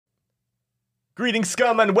Greetings,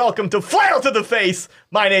 scum, and welcome to Flail to the Face!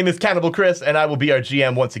 My name is Cannibal Chris, and I will be our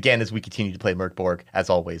GM once again as we continue to play Merkborg. As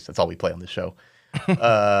always, that's all we play on this show.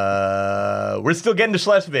 We're still getting to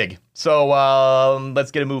Schleswig, so let's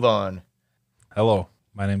get a move on. Hello,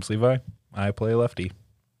 my name's Levi. I play Lefty.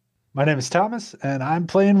 My name is Thomas, and I'm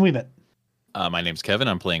playing Weemit. My name's Kevin.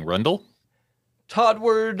 I'm playing Rundle.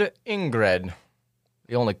 Toddward Ingrid.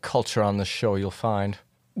 The only culture on this show you'll find.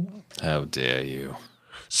 How dare you?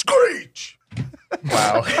 Screech!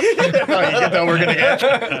 Wow. That's all you get that we're going to get.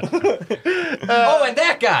 Oh, and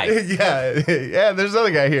that guy! Yeah, there's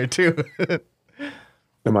another guy here, too.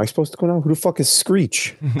 Am I supposed to go now? Who the fuck is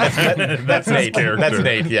Screech? That's Nate. That's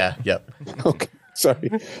Nate, yeah, yep. Okay, sorry.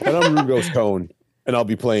 And I'm Rugose Kohn, and I'll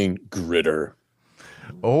be playing Gritter.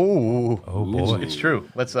 Oh boy. It's true.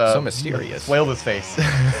 Let's So mysterious. flail this face.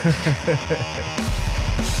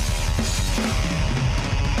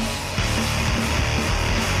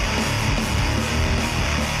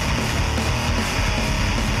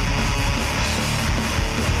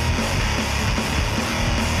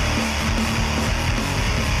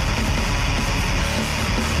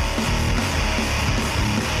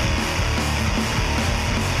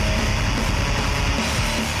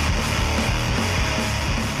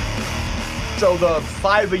 So the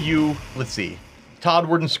five of you, let's see.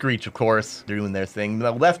 Toddward and Screech, of course, they're doing their thing.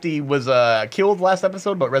 The Lefty was killed last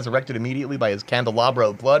episode, but resurrected immediately by his candelabra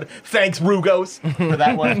of blood. Thanks, Rugose, for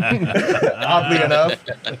that one. Oddly enough.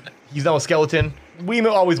 He's now a skeleton.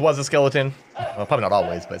 Weemit always was a skeleton. Well, probably not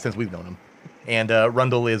always, but since we've known him. And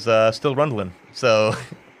Rundle is still rundling. So,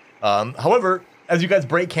 however, as you guys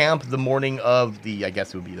break camp the morning of the, I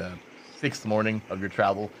guess it would be the 6th morning of your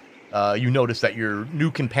travel, you notice that your new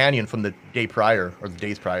companion from the day prior, or the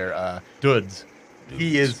days prior, Duds,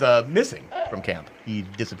 he is missing from camp. He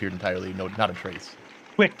disappeared entirely, not a trace.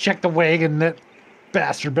 Quick, check the wagon. That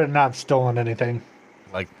bastard better not have stolen anything.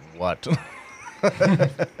 Like what?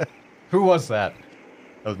 Who was that?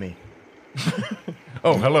 That was me.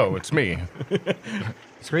 Oh, hello, it's me.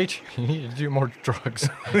 Screech, you need to do more drugs.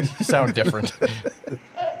 You sound different.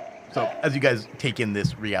 So, as you guys take in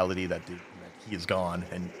this reality that he is gone,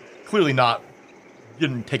 and clearly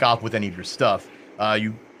didn't take off with any of your stuff,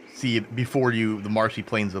 you see before you the marshy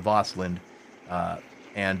plains of Osland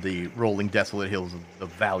and the rolling desolate hills of the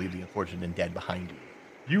Valley of the Unfortunate and Dead behind you.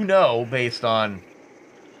 You know, based on,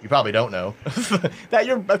 you probably don't know, that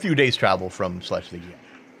you're a few days travel from Schleswig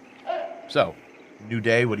yet. So, new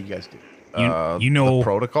day, what do you guys do? You know the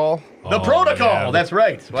protocol? The protocol! yeah. That's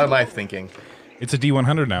right. What am I thinking? It's a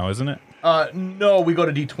D100 now, isn't it? No, we go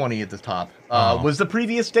to D20 at the top. Was the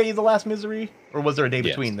previous day the last misery? Or was there a day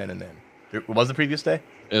between then and then? Was the previous day?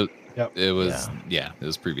 It was, it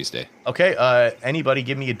was previous day. Okay, anybody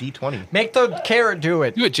give me a D20. Make the carrot do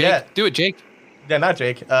it. Do it, Jake. Yeah. Do it, Jake. Yeah, not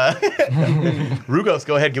Jake. Rugose,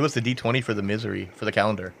 go ahead, give us the D20 for the misery, for the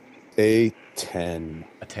calendar. A 10.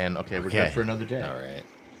 A 10, okay, we're good for another day. All right.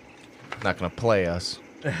 Not gonna play us.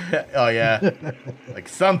 Oh, yeah. Like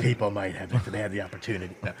some people might have if they had the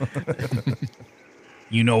opportunity. No.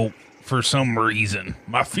 You know, for some reason,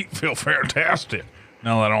 my feet feel fantastic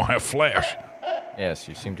now that I don't have flash. Yes,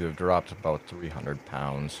 you seem to have dropped about 300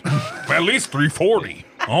 pounds. At least 340,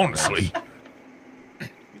 honestly. He's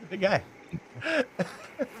a big guy.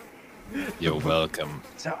 You're welcome.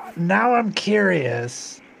 So now I'm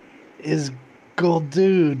curious, is Gold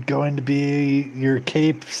Dude going to be your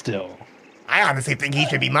cape still? I honestly think he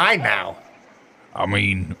should be mine now. I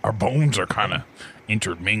mean, our bones are kind of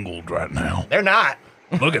intermingled right now. They're not.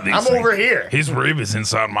 Look at these I'm things. over here. His rib is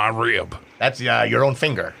inside my rib. That's your own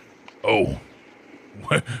finger. Oh.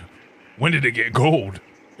 When did it get gold?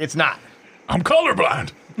 It's not. I'm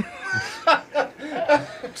colorblind.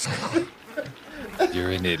 You're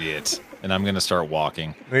an idiot. And I'm going to start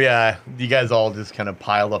walking. Yeah, you guys all just kind of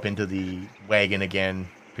pile up into the wagon again,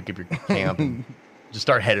 pick up your camp, and just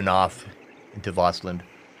start heading off into Vosland.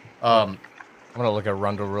 I'm going to look at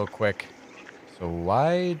Rundle real quick. So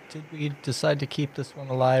why did we decide to keep this one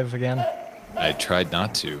alive again? I tried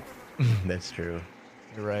not to. That's true.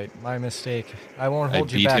 You're right. My mistake. I won't I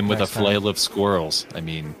hold you beat back him with a next time. flail of squirrels. I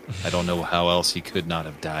mean, I don't know how else he could not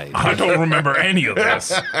have died. I don't remember any of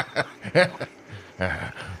this.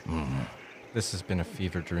 This has been a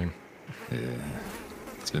fever dream.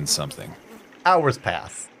 It's been something. Hours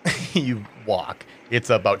pass. You walk. It's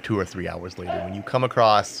about 2 or 3 hours later when you come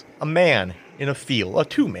across a man in a field, or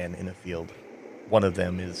two men in a field. One of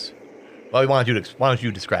them is, well, why don't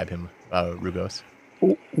you describe him, Rugose?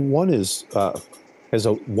 One is has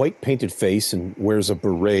a white painted face and wears a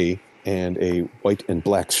beret and a white and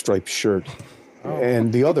black striped shirt. Oh.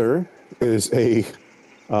 And the other is a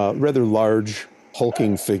rather large,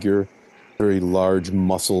 hulking figure very large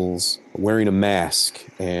muscles, wearing a mask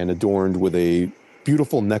and adorned with a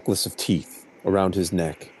beautiful necklace of teeth around his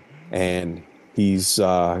neck. And he's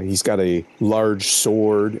got a large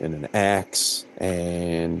sword and an axe,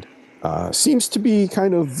 and seems to be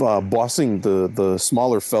kind of bossing the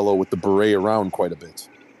smaller fellow with the beret around quite a bit.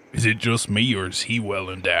 Is it just me, or is he well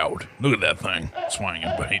endowed? Look at that thing swinging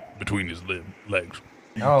between his legs.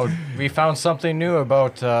 Oh, we found something new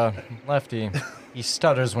about Lefty. He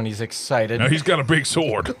stutters when he's excited. Now, he's got a big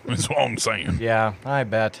sword. That's all I'm saying. Yeah, I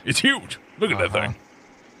bet. It's huge. Look at that thing.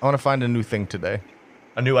 I want to find a new thing today.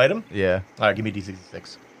 A new item? Yeah. All right, give me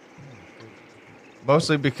D66.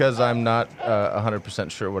 Mostly because I'm not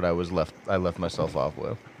 100% sure what I left myself off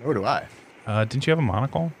with. Nor do I. Didn't you have a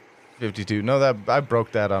monocle? 52. No, that I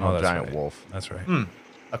broke that on a that's giant right. wolf. That's right.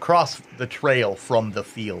 Across the trail from the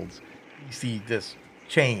fields, you see this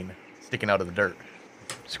chain sticking out of the dirt.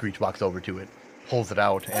 Screech walks over to it, pulls it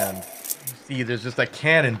out, and you see there's just a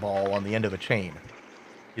cannonball on the end of a chain.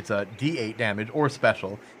 It's a D8 damage or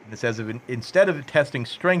special, and it says instead of testing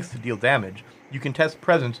strength to deal damage, you can test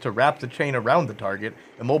presence to wrap the chain around the target,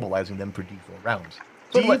 immobilizing them for D4 rounds.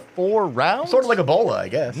 D4 rounds? Sort of like Ebola, I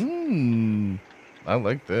guess. I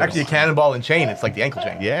like this. Actually, a cannonball and chain, it's like the ankle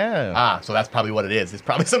chain. Yeah. Ah, so that's probably what it is. It's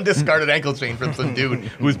probably some discarded ankle chain from some dude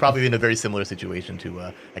who's probably in a very similar situation to,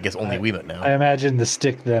 I guess, only Weemut now. I imagine the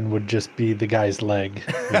stick then would just be the guy's leg.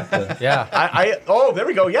 with the- Yeah. Oh, there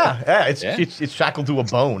we go. Yeah. It's shackled to a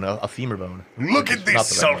bone, a femur bone. Look at Not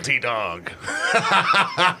this the right one. salty dog.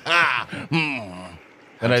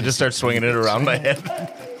 And I just start swinging it around my head.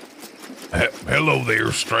 Hello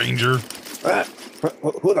there, stranger.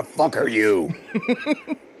 Who the fuck are you?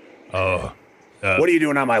 What are you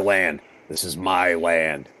doing on my land? This is my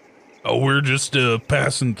land. Oh, we're just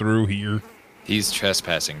passing through here. He's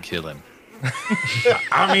trespassing, killing.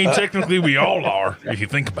 I mean, technically we all are, if you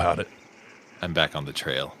think about it. I'm back on the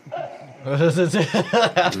trail.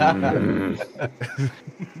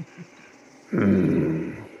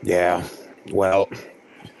 Yeah. Well,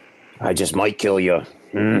 I just might kill you.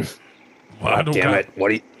 Well, I don't Damn got it. What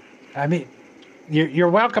do you... I mean, you're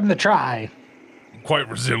welcome to try. quite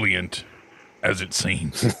resilient, as it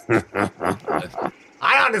seems.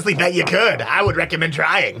 I honestly bet you could. I would recommend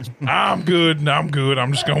trying. I'm good. I'm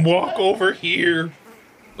just gonna walk over here.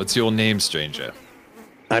 What's your name, stranger?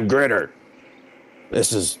 I'm Gritter.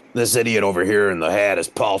 This idiot over here in the hat is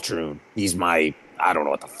Paltroon. He's my... I don't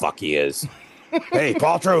know what the fuck he is. Hey,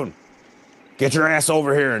 Paltroon. Get your ass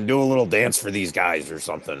over here and do a little dance for these guys or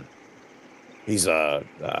something. He's I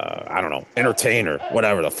don't know, entertainer,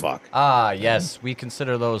 whatever the fuck. Ah, yes. We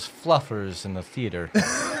consider those fluffers in the theater.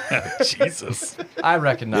 Jesus. I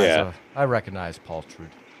recognize Yeah. I recognize Paul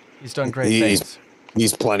Trude. He's done great He's- things.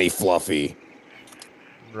 He's plenty fluffy.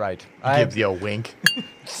 Right. Gives you a wink.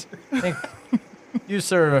 think you,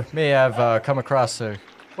 sir, may have come across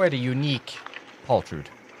quite a unique Paltrude.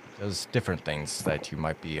 Does different things that you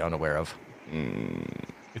might be unaware of.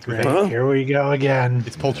 It's Right, with here we go again.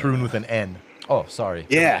 It's Poltroon with an N. Oh, sorry.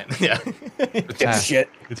 Yeah. Yeah. Shit.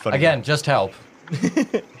 It's funny. Again, just help.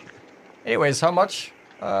 Anyways, how much?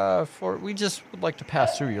 We just would like to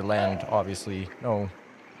pass through your land. Obviously, no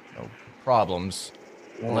problems,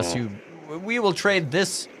 unless you. We will trade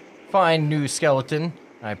this fine new skeleton.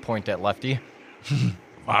 I point at Lefty.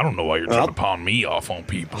 I don't know why you're trying to pawn me off on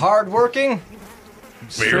people. Hardworking,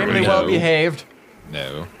 extremely Very well low. behaved.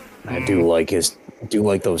 No. I do like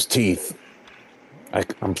those teeth.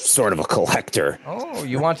 I'm sort of a collector. Oh,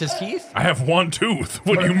 you want his teeth? I have one tooth.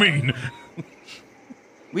 What do you mean?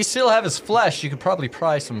 We still have his flesh. You could probably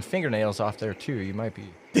pry some fingernails off there too. You might be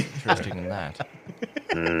interested in that.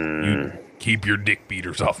 You keep your dick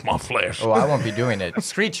beaters off my flesh. Oh, I won't be doing it.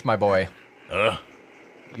 Screech, my boy. Uh.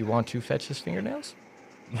 You want to fetch his fingernails?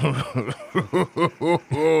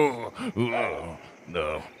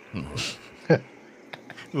 No.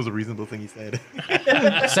 It was a reasonable thing he said.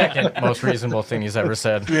 Second most reasonable thing he's ever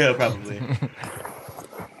said. Yeah, probably.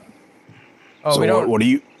 Oh, So we don't. what are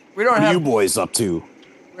you? we don't What are have. you boys up to?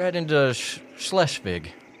 We're heading to Schleswig.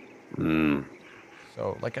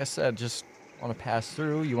 So, like I said, just want to pass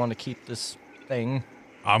through. You want to keep this thing?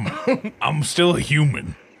 I'm still a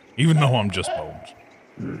human, even though I'm just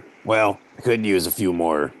bones. Well, I could use a few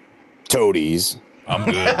more toadies. I'm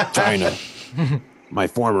good. China. My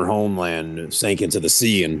former homeland sank into the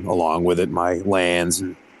sea, and along with it, my lands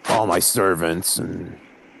and all my servants and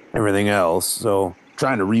everything else. So,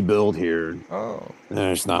 trying to rebuild here. Oh,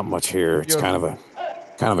 There's not much here. It's Yeah. kind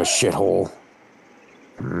of a shithole.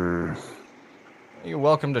 you're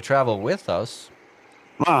welcome to travel with us.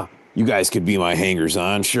 You guys could be my hangers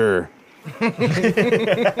on, sure.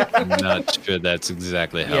 I'm not sure that's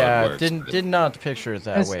exactly how it works. Did not picture it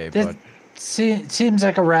that way, but Seems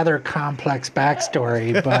like a rather complex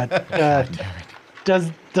backstory, but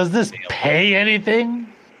does this pay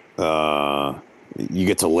anything? You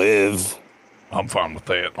get to live. I'm fine with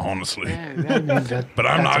that, honestly. Yeah, But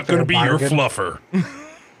I'm not going to be your fluffer.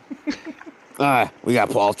 We got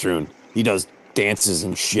Paltroon. He does dances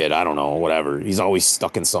and shit. I don't know, whatever. He's always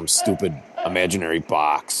stuck in some stupid imaginary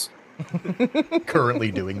box.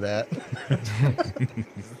 Currently doing that.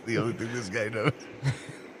 The only thing this guy knows.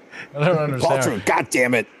 I don't understand. Paltroon, God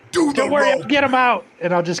damn it. Don't worry, I'll get him out,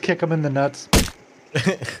 and I'll just kick him in the nuts.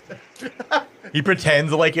 He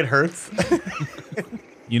pretends like it hurts.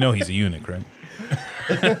 You know he's a eunuch, right?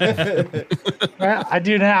 Well, I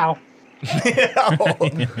do now.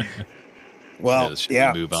 Well,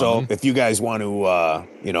 yeah. So if you guys want to,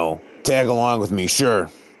 tag along with me, sure.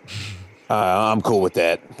 I'm cool with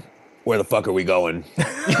that. Where the fuck are we going?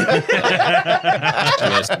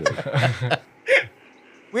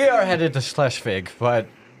 We are headed to Schleswig, but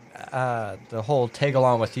the whole tag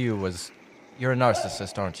along with you was, you're a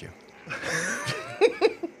narcissist, aren't you?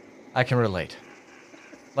 I can relate.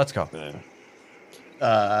 Let's go.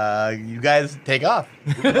 You guys take off.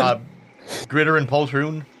 Gritter and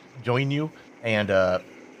Poltroon join you, and a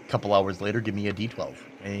couple hours later, give me a D12.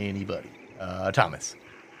 Anybody? Thomas.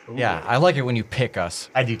 Yeah, I like it when you pick us.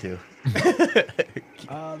 I do too.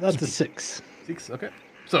 That's a 6. 6, okay.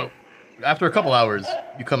 So, after a couple hours,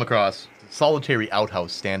 you come across a solitary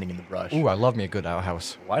outhouse standing in the brush. Ooh, I love me a good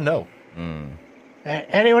outhouse. Why no?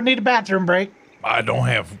 Anyone need a bathroom break? I don't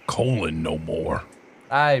have colon no more.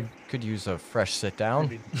 I could use a fresh sit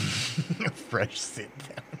down. Fresh sit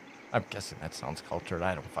down. I'm guessing that sounds cultured.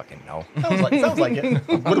 I don't fucking know. Sounds like it.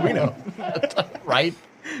 What do we know? Right?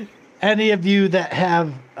 Any of you that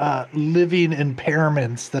have living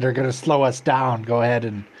impairments that are going to slow us down, go ahead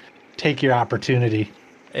and take your opportunity.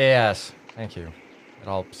 Yes, thank you. And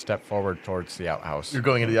I'll step forward towards the outhouse. You're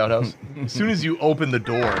going into the outhouse. As soon as you open the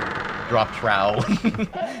door, drop trowel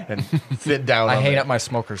and sit down. I hang up my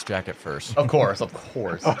smoker's jacket first. Of course.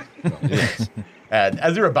 Yes. And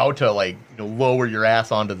as you're about to lower your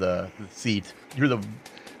ass onto the seat, you hear the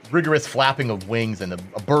rigorous flapping of wings, and a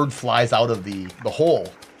bird flies out of the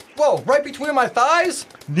hole. Whoa! Right between my thighs?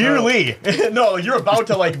 Nearly. No, you're about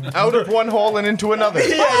to out of one hole and into another.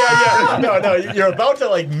 Yeah. No, you're about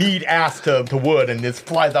to meet ass to wood, and this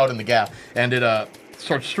flies out in the gap, and it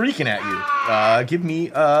starts streaking at you. Give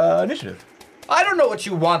me initiative. I don't know what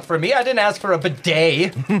you want from me. I didn't ask for a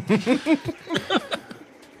bidet.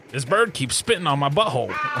 This bird keeps spitting on my butthole.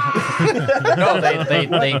 No,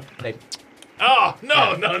 they. Oh,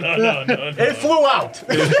 no. It flew out.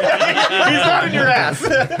 He's not in your ass.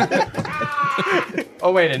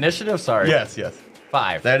 Oh, wait, initiative? Sorry. Yes.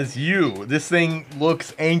 5. That is you. This thing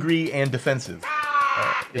looks angry and defensive.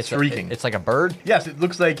 It's shrieking. It's like a bird? Yes, it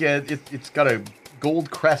looks like it's got a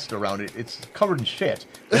gold crest around it. It's covered in shit.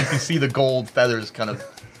 You can see the gold feathers kind of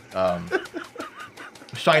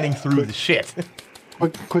shining through the shit.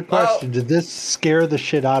 Quick question. Did this scare the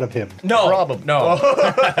shit out of him? No. Problem. No.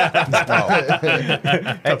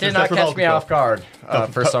 It did not catch me off guard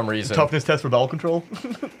for some reason. Toughness test for bowel control?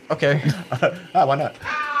 Okay. Why not?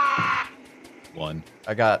 1.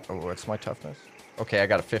 I got, what's my toughness? Okay, I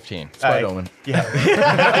got a 15. Slight omen. Yeah.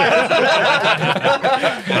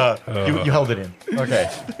 You held it in. Okay.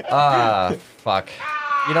 Fuck.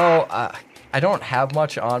 I don't have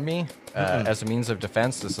much on me as a means of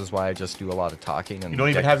defense. This is why I just do a lot of talking. And You don't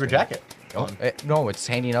even have your jacket. No, it's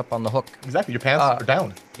hanging up on the hook. Exactly. Your pants are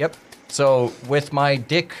down. Yep. So with my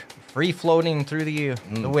dick free floating through the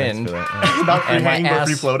wind, Not free and my hanging, but ass-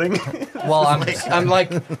 free floating. well, I'm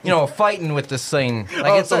like fighting with this thing.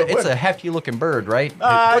 Like it's a hefty looking bird, right?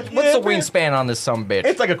 What's the wingspan on this sumbitch?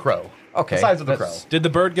 It's like a crow. Okay. The size of the crow. Did the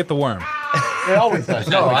bird get the worm? It always does.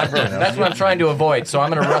 No, that's what I'm trying to avoid. So I'm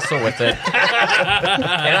gonna wrestle with it, and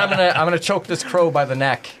I'm gonna choke this crow by the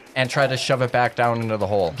neck and try to shove it back down into the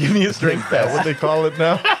hole. Give me a strength test. What they call it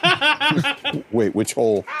now? Wait, which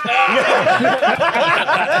hole?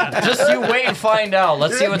 Just you wait and find out.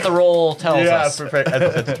 Let's see what the roll tells us. Perfect.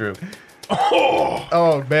 That's true.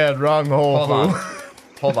 Oh man, wrong hole.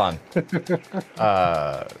 Hold on.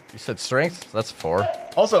 You said strength? That's 4.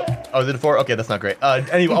 Also, is it a 4? Okay, that's not great.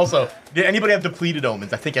 Anyway, also, did anybody have depleted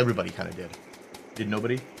omens? I think everybody kind of did. Did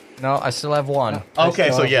nobody? No, I still have 1. Okay,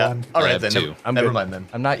 still so have yeah. one. All I right have then. 2. Never mind then.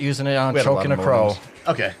 I'm not using it on We had a lot choking a of crow. moments.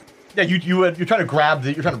 Okay. Yeah, you're trying to grab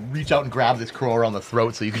you're trying to reach out and grab this crow around the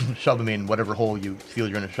throat so you can shove him in whatever hole you feel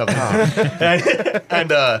you're gonna shove him in.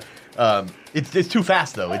 It's too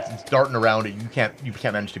fast though. It's darting around and you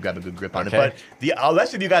can't manage to grab a good grip on it. But the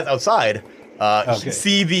rest of you guys outside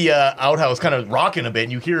see the outhouse kind of rocking a bit,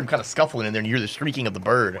 and you hear him kind of scuffling in there, and you hear the shrieking of the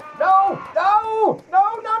bird. No,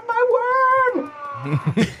 not my worm!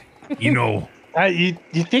 You know, You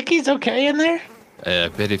think he's okay in there? I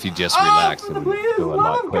bet if you just relax, it would go a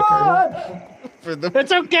lot quicker.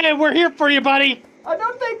 It's okay. We're here for you, buddy. I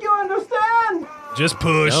don't think you understand. just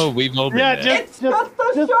push. No, we've all been there. Just the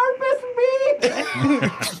sharpest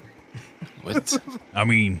beak. What? I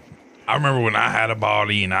mean, I remember when I had a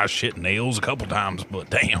body and I shit nails a couple times, but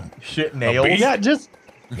damn. Shit nails. beak? Yeah, just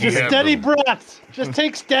Yeah, steady bro. breaths. Just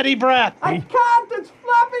take steady breath. I can't. It's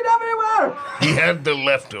flopping everywhere. He had the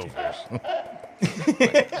leftovers.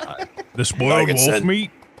 The spoiled Like I wolf said- meat?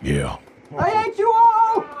 Yeah. I hate you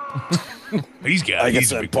all. He's got Like I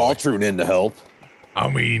he's a said, big boy. Paltroon in to help. I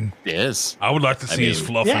mean, Yes. I would like to see his mean-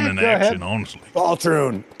 fluffing Yeah, in go action, ahead. honestly.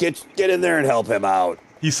 Paltroon, get in there and help him out.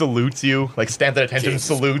 He salutes you, like stands at attention, Jesus.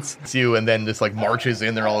 salutes you, and then just like marches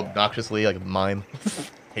in there all obnoxiously, like a mime.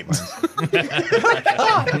 Hate mimes.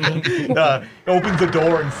 Opens the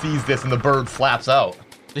door and sees this, and the bird flaps out.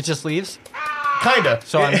 It just leaves. Kinda.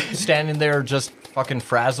 So I'm standing there just fucking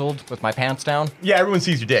frazzled with my pants down. Yeah, everyone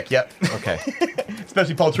sees your dick. Yep. Okay.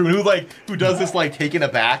 Especially Paul Troon, who does this like taken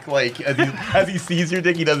aback, like as he sees your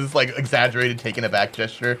dick, he does this like exaggerated taken aback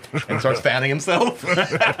gesture and starts fanning himself.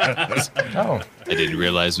 Oh. I didn't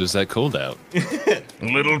realize it was that cold out.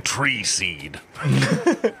 Little tree seed.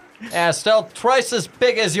 Yeah, still twice as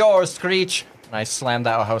big as yours, Screech. And I slammed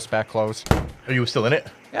that house back closed. Are you still in it?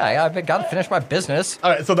 Yeah, I've got to finish my business.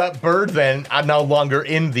 All right, so that bird then, no longer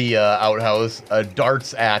in the outhouse,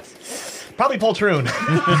 darts at probably Paul Troon.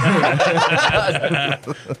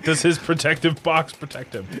 Does his protective box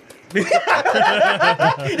protect him?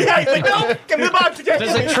 Yeah, he's like, no, give me the box.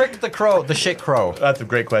 Does it trick the crow, the shit crow? That's a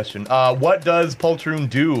great question. What does Paul Troon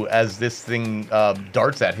do as this thing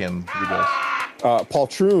darts at him, Rugose?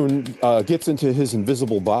 Paltroon gets into his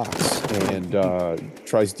invisible box and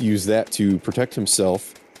tries to use that to protect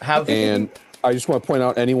himself. And I just want to point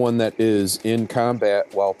out anyone that is in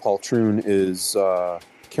combat while Paltroon is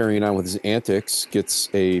carrying on with his antics gets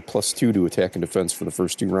a +2 to attack and defense for the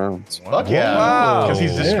first 2 rounds. Fuck yeah, because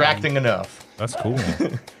he's distracting enough. That's cool.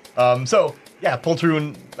 So, yeah,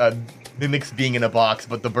 Poltroon mimics being in a box,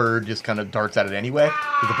 but the bird just kind of darts at it anyway,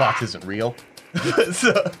 because the box isn't real.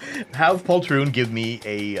 So, have Poltroon give me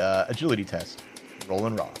a agility test. Roll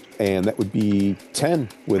and raw. And that would be 10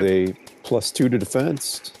 with a +2 to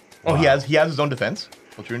defense. Oh, he has his own defense?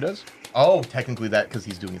 Poltroon does? Oh, technically that, because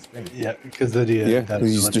he's doing his thing. Yeah, because the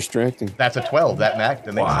He's distracting. That's a 12, that makes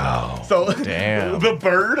sense. So, Damn. the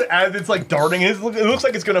bird, as it's like darting, it looks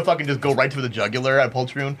like it's gonna fucking just go right for the jugular at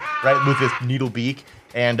Poltroon, right, with this needle beak.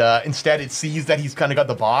 And instead, it sees that he's kind of got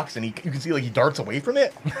the box, and you can see like he darts away from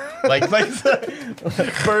it, like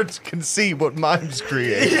Birds can see what mimes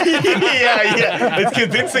create. yeah. It's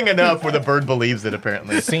convincing enough where the bird believes it.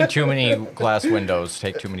 Apparently, Seen too many glass windows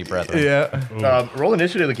take too many brethren. Yeah. roll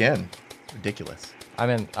initiative again. Ridiculous.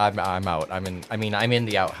 I'm out. I'm in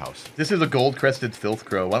the outhouse. This is a gold-crested filth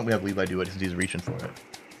crow. Why don't we have Levi do it since he's reaching for it?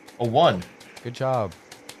 A 1. Good job.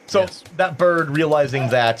 So that bird, realizing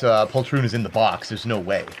that Poltroon is in the box, there's no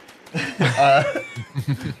way.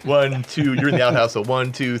 1, 2, you're in the outhouse, so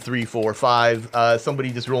 1, 2, 3, 4, 5.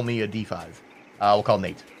 Somebody just roll me a d5. We'll call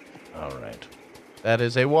Nate. All right. That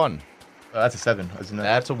is a 1. That's a 7, isn't it?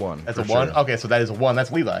 That's a 1. That's a for 1? sure. Okay, so that is a 1.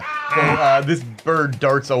 That's Levi. So this bird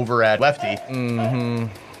darts over at Lefty. No,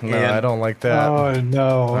 And- I don't like that. Oh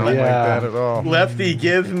no! I don't like that at all. Lefty,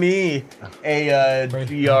 give me a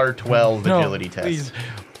GR12 agility test. Please,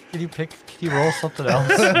 can you roll something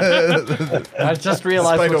else? I just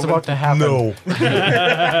realized what's about to happen. No.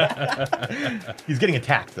 He's getting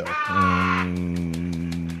attacked, though.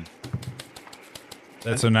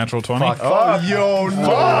 That's a natural 20. Oh, yo, no.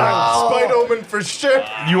 Spite Omen for sure.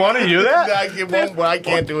 You want to do that? I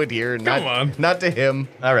can't do it here. Come on. Not to him.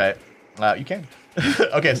 All right. You can.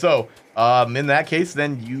 Okay, so in that case,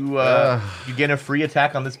 then you get a free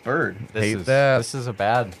attack on this bird. Hate that. This is a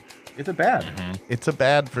bad. It's a bad. It's a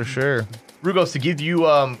bad for sure. Rugose, to give you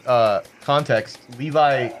context,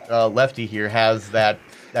 Levi Lefty here has that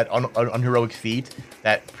unheroic feat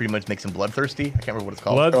that pretty much makes him bloodthirsty. I can't remember what it's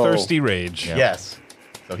called. Bloodthirsty rage. Yes.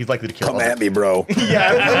 So he's likely to kill. Come at me, bro.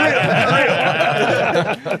 Yeah,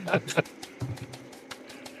 for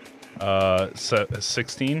real. So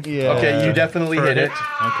 16. Yeah. Okay, you definitely hit it.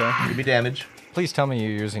 Okay. Give me damage. Please tell me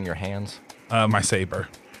you're using your hands. My saber.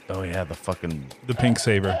 Oh yeah, the fucking. The pink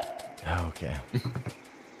saber. Okay.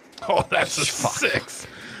 Oh, that's a 6.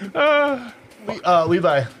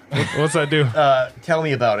 Levi, What's that do? tell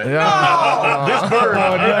me about it. This bird,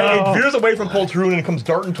 it veers away from Poltroon and it comes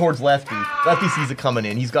darting towards Lefty. Lefty sees it coming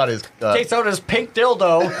in. He's got his... Takes out his pink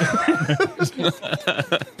dildo.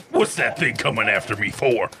 What's that thing coming after me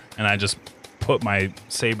for? And I just put my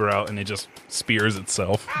saber out and it just spears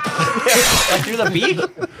itself. Like through the beak?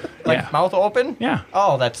 Like Yeah. mouth open? Yeah.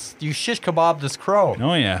 Oh, that's... You shish kebab this crow.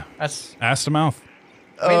 Oh, yeah. That's... Ass to mouth.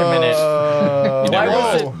 Wait a minute. Why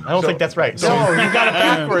was it... I don't think that's right. No, you got it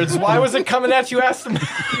backwards. Why was it coming at you? Asked him.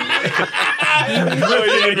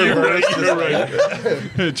 You're right.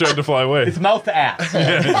 It tried to fly away. It's mouth to ass.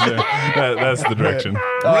 That's the direction.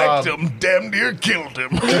 Wrecked him, damn near killed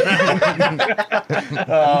him.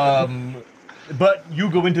 But you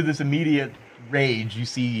go into this immediate rage. You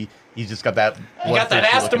see he's just got that... You got that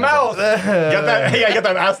ass to mouth. You got that, hey, I got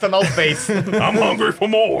that ass to mouth face. I'm hungry for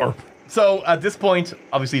more. So at this point,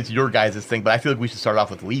 obviously it's your guys' thing, but I feel like we should start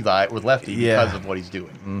off with Lefty because of what he's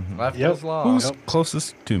doing. Left Yep. is long. Who's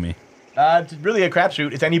closest to me? It's really a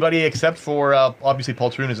crapshoot. It's anybody except for obviously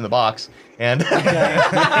Poltroon is in the box, and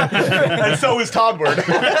and so is Toddward.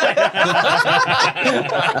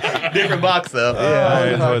 Different box though.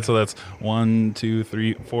 All right, so that's 1, 2,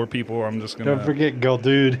 3, 4 people. I'm just gonna. Don't forget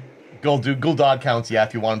Guldude. Guldod counts, yeah,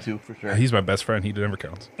 if you want him to, for sure. He's my best friend. He never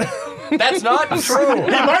counts. That's not true. He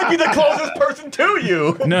might be the closest person to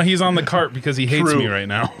you. No, he's on the cart because he hates True. me right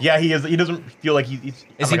now. Yeah, he is. He doesn't feel like he's.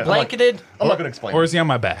 Is he blanketed? I'm not gonna explain. Or is he on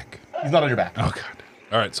my back? He's not on your back. Oh god.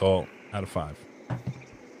 All right, so out of 5,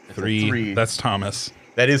 3. three. That's Thomas.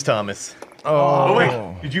 That is Thomas. Oh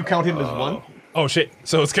wait, did you count him as one? Oh shit.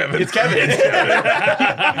 So it's Kevin. It's Kevin.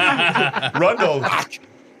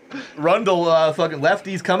 Rundle, fucking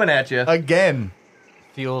Lefty's coming at you. Again.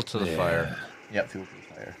 Fuel to the fire. Yep, fuel to the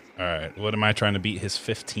fire. All right. What am I trying to beat? His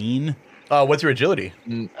 15? What's your agility?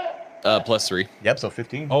 +3. Yep, so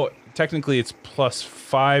 15. Oh, technically it's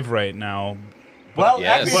 +5 right now. well,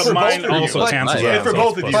 yes. actually, But for mine both of also you. cancels Yeah. out. It's for so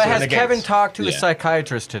both it's of you. But so has negates. Kevin talked to a Yeah.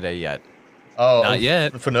 psychiatrist today yet? Oh, Not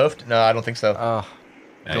yet. Fanuft? No, I don't think so. Oh,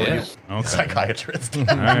 Okay. Psychiatrist. All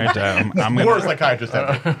right. I'm More gonna. psychiatrist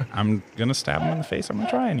ever. I'm gonna stab him in the face. I'm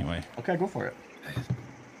gonna try anyway. Okay, go for it.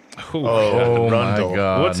 Ooh, Oh my Rundle.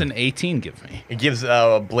 god. What's an 18 give me? It gives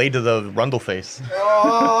a blade to the Rundle face.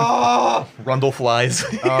 Rundle flies.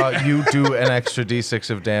 You do an extra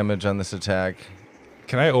d6 of damage on this attack.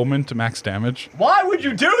 Can I omen to max damage? Why would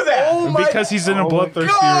you do that? Because he's in a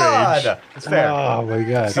bloodthirsty rage. God! It's fair. Oh my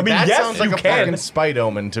god. I mean, That yes, sounds like you a can. fucking spite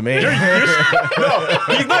omen to me. No,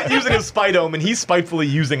 he's not using a spite omen. He's spitefully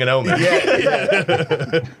using an omen.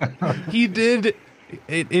 He did,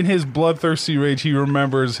 in his bloodthirsty rage, he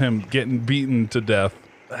remembers him getting beaten to death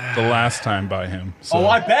the last time by him. So. Oh,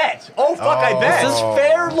 I bet. Oh, fuck, I bet. this is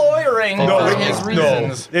fair lawyering No, for it his makes,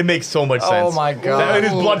 reasons. no, it makes so much sense. Oh my God. In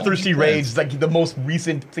his bloodthirsty rage, it's like the most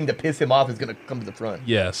recent thing to piss him off is going to come to the front.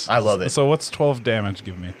 Yes. I love it. So what's 12 damage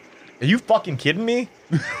give me? Are you fucking kidding me?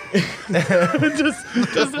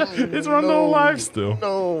 It's Rundle alive still.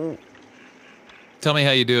 No. Tell me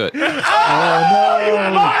how you do it.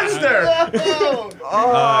 Monster!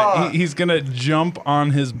 He's gonna jump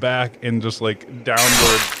on his back and just like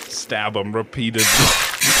downward stab him repeatedly.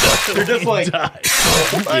 You're just like,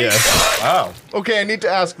 Yes. wow. Okay, I need to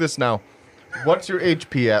ask this now. What's your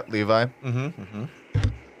HP at, Levi?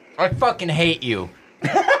 I fucking hate you.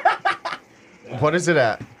 What is it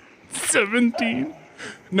at? 17.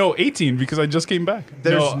 No, 18 because I just came back.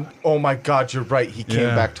 Oh my god, you're right. He came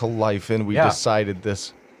Yeah. back to life and we Yeah. decided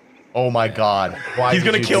this. Oh my god. Why He's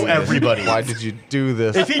did going to you kill do this? everybody. Why did you do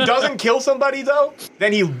this? If he doesn't kill somebody, though,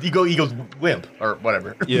 then he goes limp or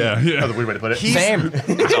whatever. Yeah, yeah. That's a weird way to put it. Same.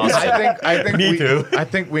 I think Me we, too. I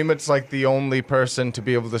think Wimit's like the only person to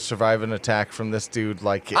be able to survive an attack from this dude.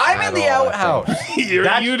 Like I'm at in the all, I think. outhouse.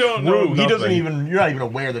 That's you don't know. true. He doesn't nothing. even. You're not even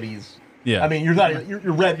aware that he's. Yeah. I mean, you're not. You're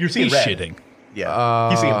red. You're seeing He's red. shitting. Yeah.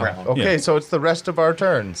 He's seeing brown. Okay, Yeah. so it's the rest of our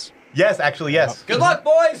turns. Yes, actually, yes. Good luck,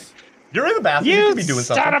 boys. You're in the bathroom. You, could be doing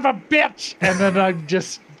something. son of a bitch! And then I'm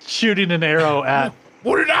just shooting an arrow at.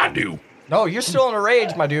 What did I do? No, you're still in a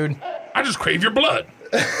rage, my dude. I just crave your blood.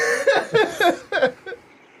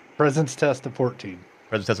 Presence test of 14.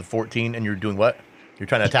 Presence test of 14, and you're doing what? You're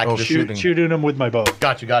trying to attack. Oh, the Shooting him with my bow.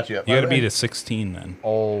 Gotcha. You gotta beat a 16 then.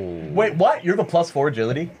 Wait, what? You have a +4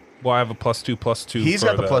 agility? Well, I have a +2/+2. He's for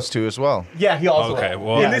got the +2 as well. Yeah, he also. Okay,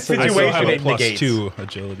 well, in this so I still situation, have a it negates. +2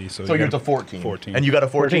 agility, so, So you you're got to 14. 14. And you got a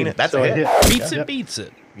 14. That's so a I hit. beats it, beats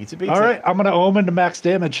it. Beats it, beats All it. right, I'm gonna omen to max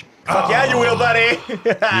damage. Fuck yeah, you will, buddy. You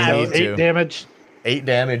need 8 to. damage. 8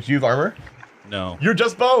 damage. You have armor? No, You're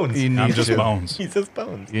just bones. You need I'm just to. bones. He's just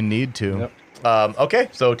bones. You need to. Yep. Okay,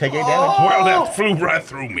 so take 8 damage. Well, that flew right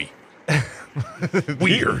through me.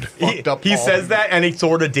 Weird. He says that, and it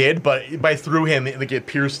sort of did, but by through him, it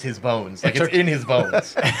pierced his bones. Like, it's in his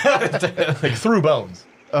bones. Like, through bones.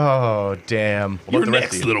 Oh, damn. You're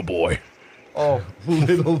next, little boy. Oh,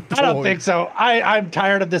 little boy. I don't think so. I'm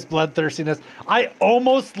tired of this bloodthirstiness. I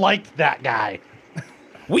almost liked that guy.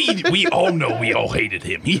 We all know we all hated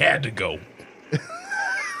him. He had to go.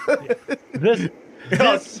 This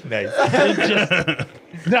Nice. is just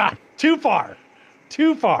too far.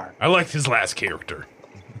 Too far. I liked his last character.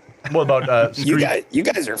 What about You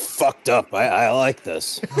guys are fucked up. I like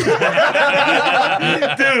this. dude,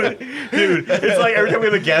 it's like every time we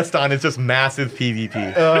have a guest on, it's just massive PvP.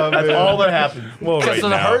 That's all that happens. Well, right Because the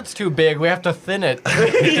now. herd's too big, we have to thin it.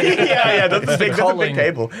 yeah, that's a big Culling.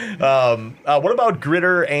 table. What about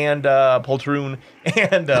Gritter and Poltroon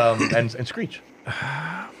and Screech?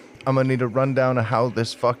 I'm gonna need a rundown of how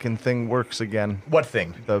this fucking thing works again. What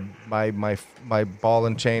thing? My ball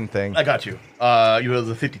and chain thing. I got you. You was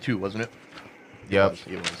a 52, wasn't it? Yep.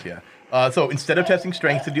 It was, yeah. So instead of testing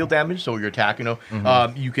strength to deal damage, so your attack,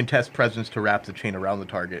 you can test presence to wrap the chain around the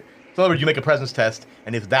target. So in other words, you make a presence test,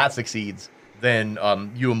 and if that succeeds, then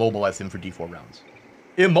you immobilize him for D4 rounds.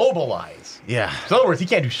 Immobilize. Yeah. So in other words, he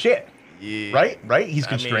can't do shit. Yeah. Right? He's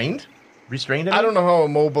constrained. Restrained. I don't know how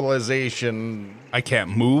immobilization I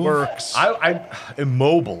can't move. works. I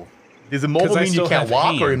immobile. Does immobile 'Cause I mean you still can't have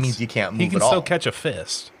walk, or it hands. means you can't move He can at all? still catch a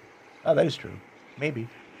fist. Oh, that is true. Maybe.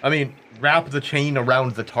 I mean, wrap the chain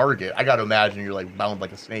around the target. I got to imagine you're like bound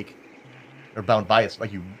like a snake, or bound by it,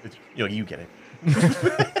 like you get it.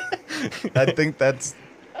 I think that's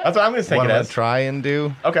That's what I'm gonna take what it I'm gonna as. try and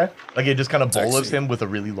do. Okay. Like it just kind of bolas Sexy. him with a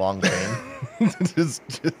really long chain. Just-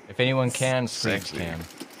 If anyone can, Screech can.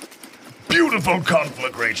 Beautiful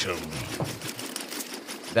conflagration.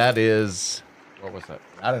 that is What was that?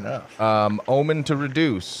 I don't know. omen to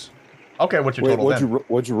reduce. Okay, what's your Wait, total then?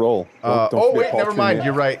 what'd you roll? Don't Oh forget wait, Paul never mind. Trunier.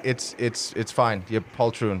 You're right. It's fine. You have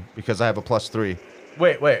Poltroon because I have a +3.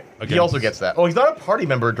 Wait. He Again. also gets that. Oh, he's not a party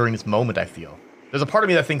member during this moment, I feel. There's a part of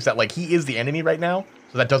me that thinks that like he is the enemy right now,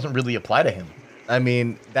 so that doesn't really apply to him. I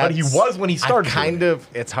mean, that's, But he was when he started I kind doing of.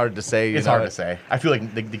 It's hard to say. It's hard to say. I feel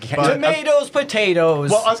like the Tomatoes,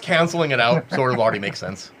 potatoes. well, us canceling it out sort of already makes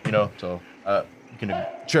sense, So you can.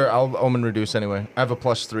 Sure, I'll omen reduce anyway. I have a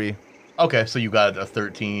 +3. Okay, so you got a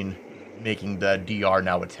 13, making the DR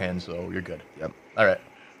now a 10, so you're good. Yep. All right.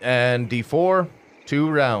 And D4, 2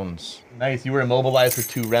 rounds. Nice. You were immobilized for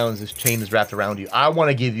 2 rounds. This chain is wrapped around you. I want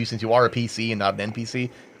to give you, since you are a PC and not an NPC,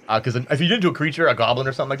 because if you did to a creature, a goblin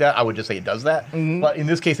or something like that, I would just say it does that. But in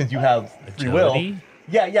this case, since you have free will, Agility?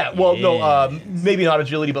 yeah. Well, no, maybe not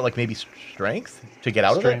agility, but like maybe strength to get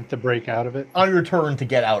out of Strength to break out of it. it. On your turn to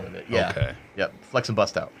get out of it. Yeah. Okay. Yep. Flex and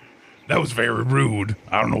bust out. That was very rude.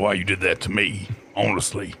 I don't know why you did that to me.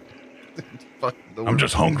 Honestly, Fuck the I'm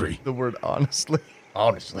just hungry. the word honestly.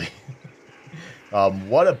 Honestly.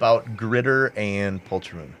 What about Gritter and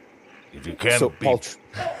Poltroon? If you can't So be,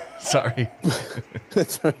 Sorry.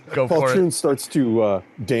 That's right. Go for it. Poltroon starts to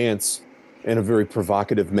dance in a very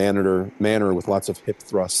provocative manner with lots of hip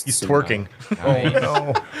thrusts. He's and- twerking.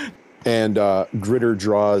 No. And Gritter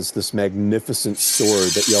draws this magnificent sword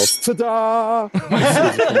that yells "Ta-da!" as soon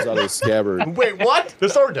as it comes out of the scabbard. Wait, what? The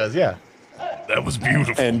sword does, yeah. that was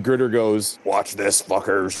beautiful. And Gritter goes, Watch this,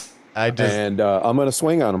 fuckers. I just. and I'm gonna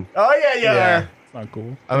swing on him. Oh, yeah. Yeah. It's not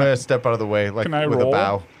cool. I'm gonna step out of the way, like Can I with roll? a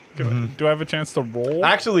bow. Do I have a chance to roll?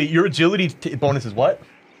 Actually, your agility bonus is what?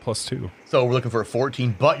 +2. So we're looking for a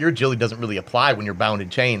 14, but your agility doesn't really apply when you're bound in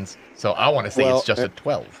chains. So I want to say Well, it's just a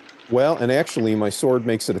 12. Well, and actually, my sword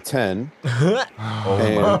makes it a 10. Oh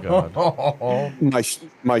my god.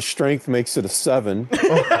 My strength makes it a 7,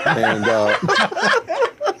 and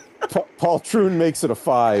Poltroon makes it a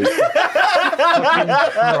 5.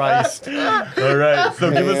 Christ. All right, so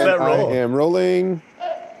give us And that roll. I am rolling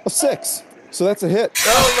a 6, so that's a hit.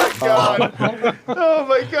 Oh my god. Oh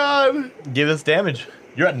my god. Give us damage.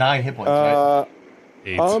 You're at 9 hit points, right?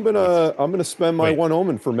 8. I'm gonna spend my Wait. 1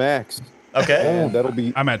 omen for max. Okay. And that'll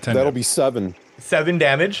be I'm at 10. that'll be 7. 7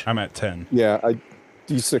 damage. I'm at 10. Yeah,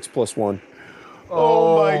 D6 plus 1.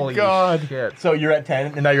 Oh my Holy god. shit. So you're at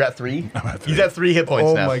 10, and now you're at 3. I'm at 3. He's at 3 hit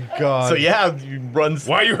points Oh now. my god. So yeah, you runs.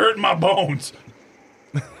 Why are you hurting my bones?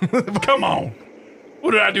 Come on.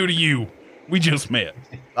 What did I do to you? We just met.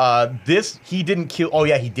 He didn't kill. Oh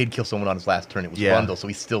yeah, he did kill someone on his last turn. It was Yeah. Rundle, so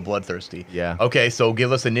he's still bloodthirsty. Yeah. Okay, so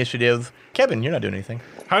give us initiative. Kevin, you're not doing anything.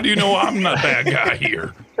 How do you know I'm not that guy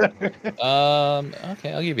here?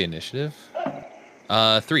 Okay, I'll give you initiative.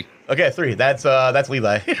 3. Okay, 3. That's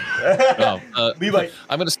Levi. Oh, Levi.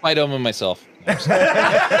 I'm gonna spite omen myself. He's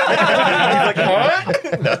like, huh?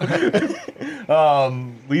 No.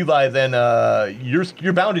 Levi, then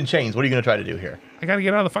you're bound in chains. What are you going to try to do here? I gotta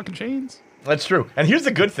get out of the fucking chains. That's true. And here's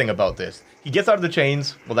the good thing about this. He gets out of the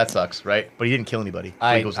chains. Well, that sucks, right? But he didn't kill anybody.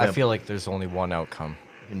 So he goes I limp. feel like there's only one outcome.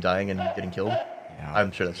 Him dying and getting killed? Yeah,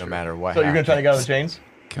 I'm sure that's no true. matter what. So you're going to try to get out of the chains?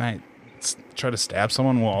 Can I try to stab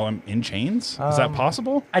someone while I'm in chains? Is that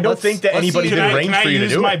possible? I don't think that anybody's in range for you to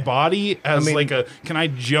use do my it. body as can I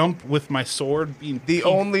jump with my sword being The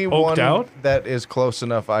only poked one out? that is close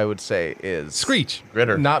enough, I would say, is Screech.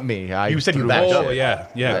 Gritter. Not me. You said you threw backed my up. Oh shit. yeah,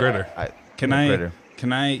 Gritter. Can Gritter.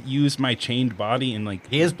 Can I use my chained body and like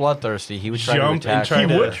He is bloodthirsty. He would try to Jump and attack. try He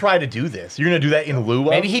to- would try to do this. You're going to do that in lieu of?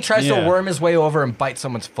 Maybe he tries to Yeah. worm his way over and bite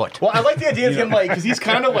someone's foot. Well, I like the idea of him, like, because he's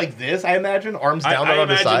kind of like this, I imagine, arms down I on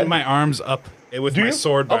the imagine side. my arms up with Do my you?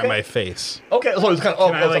 sword by Okay. my face. Okay, so it's kind of,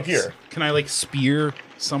 Can I it's like up here. Can I like spear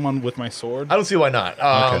someone with my sword? I don't see why not.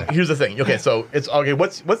 Here's the thing. Okay, so it's okay.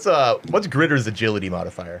 What's Gritter's agility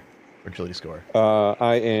modifier or agility score?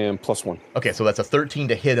 I am +1. Okay, so that's a 13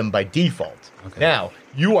 to hit him by default. Now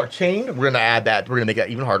you are chained. We're gonna add that. We're gonna make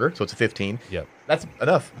that even harder. So it's a 15. Yep. That's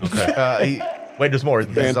enough. He, Wait, there's more.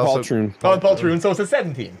 And also- Paltroon. Oh, and Paltroon. So it's a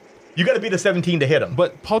 17. You got to beat a 17 to hit him.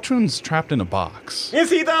 But Paltroon's trapped in a box. Is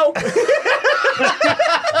he though?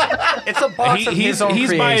 It's a box of his own he's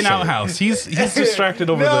by an creation. outhouse. He's distracted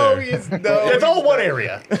over no, there. he's no. It's all one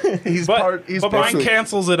area. He's But, part. He's but part. mine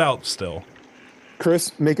cancels it out still.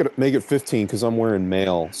 Chris, make it 15 because I'm wearing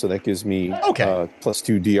mail, so that gives me Okay.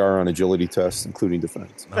 +2 DR on agility tests, including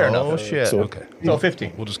defense. Fair Oh enough. shit. So Okay. So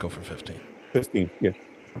 15. We'll just go for 15. 15, yeah.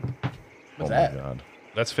 What's that? God.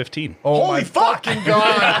 That's 15. Oh Holy my fuck! fucking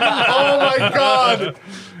god! Oh my god!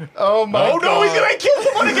 Oh my Oh god! no, he's gonna kill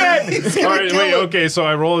someone again! All right, wait, okay, so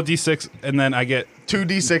I roll a d6 and then I get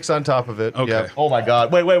 2d6 on top of it. Okay. Yep. Oh my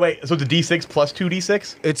god. Wait. So it's a D6 plus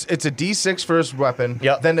 2D6? It's a d6 for his weapon.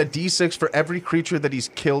 Yep. Then a d6 for every creature that he's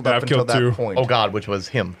killed I've up until killed that two. point. Oh god, which was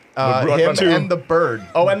him. Him and the bird.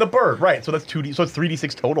 Oh, and the bird, right. So that's 2D, so it's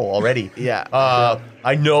 3D6 total already. Yeah.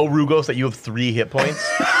 I know, Rugose, that you have 3 hit points.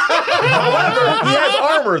 However, he has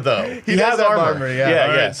armor, though. He does have armor, yeah. Yeah,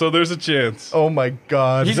 All yeah. right, so there's a chance. Oh my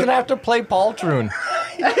god. He's gonna have to play Paltroon.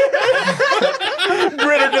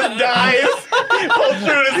 Gritter just dies.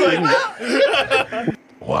 Poltroon is like,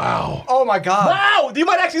 Wow. Oh my god. wow, you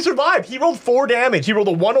might actually survive. He rolled 4 damage. He rolled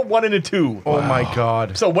a 1, a 1, and a 2. Oh my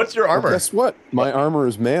god. So what's your armor? Guess what? My armor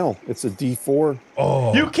is mail. It's a D4.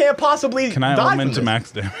 You can't possibly Can I die augment from to this.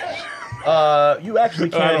 max damage? You actually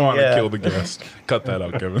can. I don't want yeah. to kill the guest. Cut that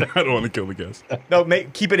out, Kevin. I don't want to kill the guest. No,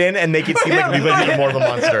 keep it in and make it seem like Levi's even more of a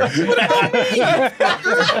monster. You're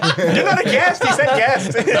not a guest. He said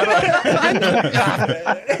guest.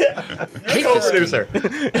 Co-producer.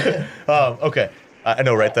 Okay. I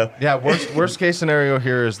know, right, though? Yeah, worst case scenario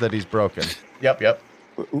here is that he's broken. Yep.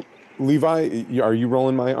 Levi, are you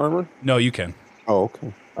rolling my armor? No, you can. Oh,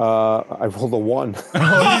 okay. I rolled a 1. He's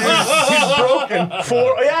broken.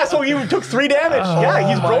 4. Yeah, so you took 3 damage. Yeah,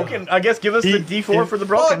 he's broken. I guess give us the D4 for the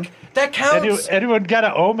broken. Look, that counts. Anyone got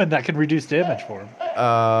an omen that can reduce damage for him?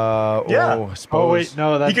 Yeah. Oh, suppose. Oh wait,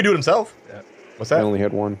 no, He that's could do it himself. What's I that? only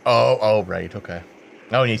had 1. Oh, right. Okay.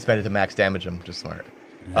 Oh, and he spent it to max damage him. Just smart.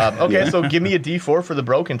 Okay, so give me a D4 for the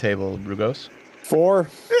broken table, Rugose. 4.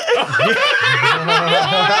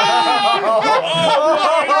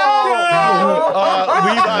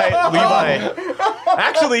 Levi.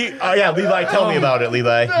 Actually, yeah, Levi, tell me about it,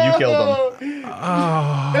 Levi. You killed him.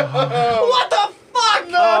 What the fuck?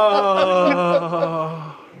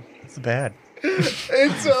 No. It's bad.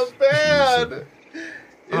 It's a bad.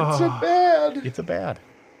 It's a bad.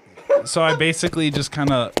 So I basically just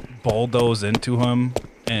kind of bulldoze into him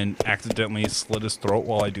and accidentally slit his throat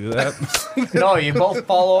while I do that. No, you both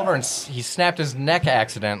fall over and he snapped his neck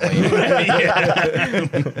accidentally.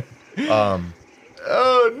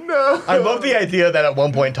 Oh no. I love the idea that at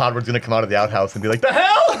one point Toddward's gonna come out of the outhouse and be like, "The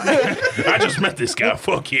hell!" I just met this guy.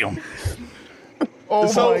 Fuck him. Oh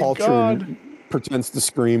So my Paltroon god. pretends to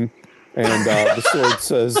scream, and the sword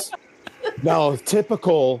says, "Now,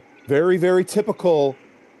 typical, very, very typical,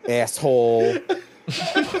 asshole." Did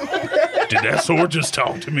that sword just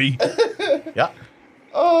talk to me? Yeah.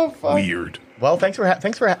 Oh fuck. Weird. Well, thanks for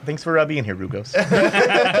being here, Rugose. We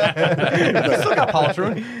still got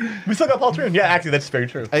Paltroon. We still got Poltroon. Yeah, actually, that's very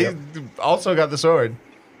true. I also got the sword.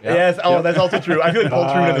 Yes. Oh, that's also true. I feel like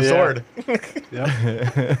Poltroon and the yeah.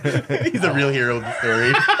 sword. He's a real hero of the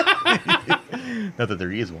story. Not that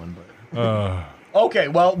there is one, but. Okay,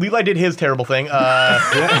 well, Levi did his terrible thing.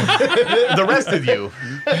 The rest of you,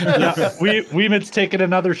 yeah. Weemit's taking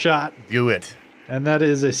another shot, do it. and that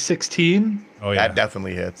is a 16 Oh yeah. That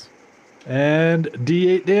definitely hits. and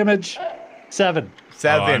D8 damage, 7.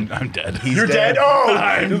 7. I'm dead. You're dead?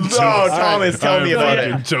 Oh, Thomas, tell me about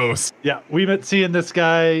it. Toast. Yeah, we met seeing this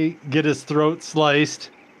guy get his throat sliced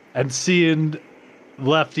and seeing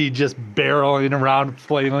Lefty just barreling around,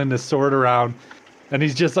 flailing the sword around. And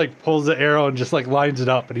he's just like pulls the arrow and just like lines it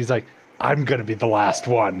up. And he's like, I'm going to be the last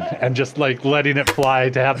one. And just like letting it fly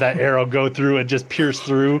to have that arrow go through and just pierce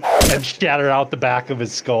through and shatter out the back of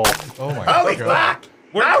his skull. Oh my Holy god. fuck!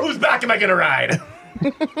 Now whose back am I gonna ride?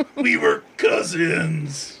 We were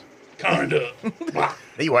cousins. Kinda.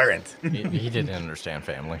 They weren't. He didn't understand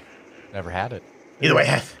family. Never had it. Either way,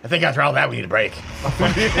 I think after all that, we need a break.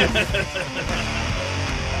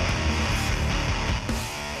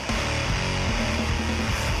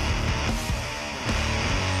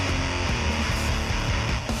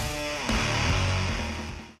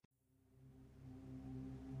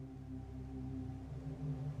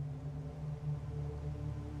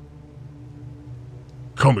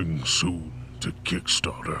 Coming soon to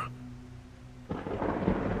Kickstarter.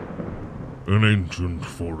 An ancient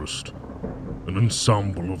forest, an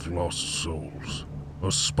ensemble of lost souls,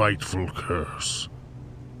 a spiteful curse.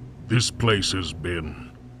 This place has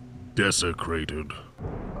been desecrated.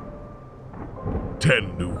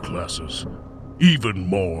 10 new classes, even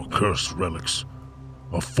more cursed relics,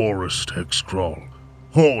 a forest hexcrawl,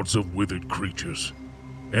 hordes of withered creatures,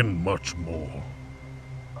 and much more.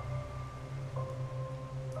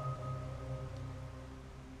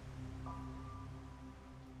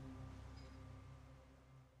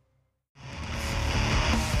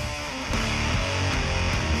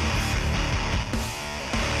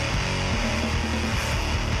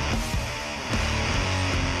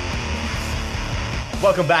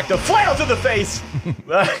 Welcome back to Flail to the Face!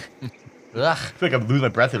 I Ugh. feel like I'm losing my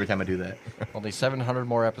breath every time I do that. Only 700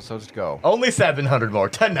 more episodes to go. Only 700 more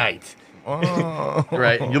tonight. Oh,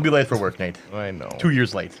 Right, you'll be late for work, Nate. I know. 2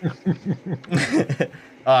 years late.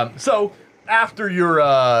 So, after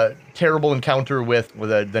your terrible encounter with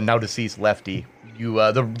the now deceased Lefty, you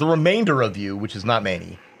the remainder of you, which is not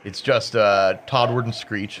many, it's just Toddward and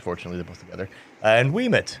Screech, fortunately they're both together, and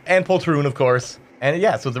Weemit, and Poltroon, of course. And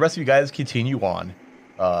yeah, so the rest of you guys continue on.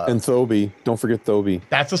 And Thoby. Don't forget Thoby.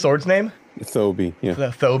 That's the sword's name? Thoby, yeah.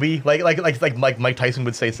 Thoby? Like Mike Tyson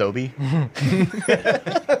would say Thoby?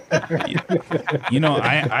 You know,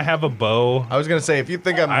 I have a bow. I was gonna say, if you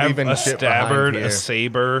think I'm I have leaving a shit behind stabard, here, a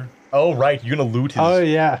saber. Oh, right, you're gonna loot his... Oh,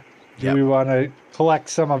 yeah. Do Yep. we want to collect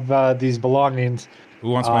some of these belongings?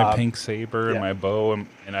 Who wants my pink saber and my bow, and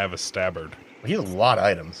I have a stabard. He has a lot of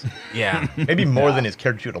items. yeah, Maybe more than his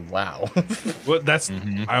character would allow. Well, that's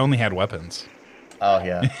I only had weapons. Oh,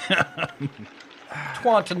 yeah.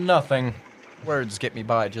 Twant to nothing. Words get me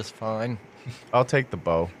by just fine. I'll take the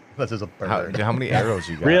bow. This is a How, bird. how many arrows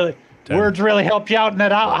you got? Really? 10. Words really helped you out in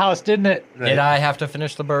that outhouse, didn't it? Did I have to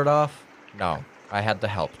finish the bird off? No. I had the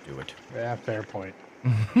help do it. Yeah, fair point.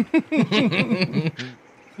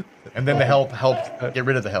 And then the help helped get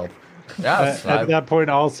rid of the help. Yes. At that point,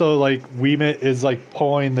 also, like, Weemit is, like,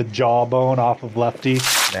 pulling the jawbone off of Lefty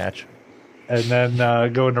Match. and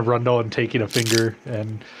then going to Rundle and taking a finger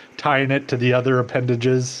and tying it to the other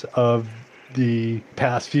appendages of the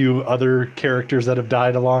past few other characters that have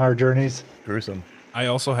died along our journeys. Gruesome. I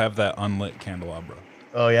also have that unlit candelabra.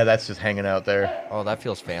 Oh, yeah, that's just hanging out there. Oh, that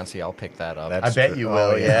feels fancy. I'll pick that up. I bet you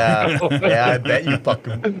will, yeah. Yeah, I bet you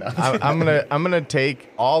fucking... I'm gonna take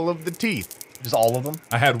all of the teeth. Just all of them?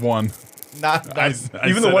 I had one. Not I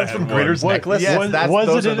Even the said ones I from had Gritter's one. necklace? Yes,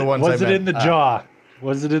 those are the ones Was I it in meant. the jaw?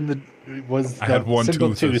 Was it in the... Was I the had one single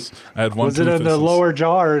toothless. tooth? I had one Was it in the toothless. lower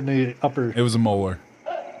jaw or in the upper? It was a molar.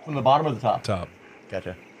 From the bottom or the top? Top.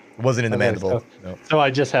 Gotcha. It wasn't in the Okay, mandible. No. So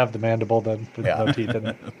I just have the mandible then with Yeah. no teeth in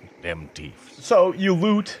it. Them teeth. So you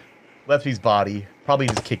loot Lefty's body. Probably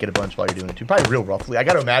just kick it a bunch while you're doing it too. Probably real roughly. I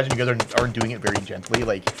gotta imagine you guys aren't doing it very gently,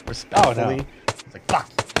 like respectfully. It's like, fuck.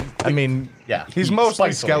 I mean, Yeah. he's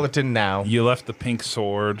mostly Spitefully. skeleton now. You left the pink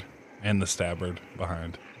sword and the stabard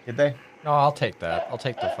behind. Did they? No, I'll take that. I'll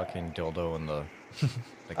take the fucking dildo and the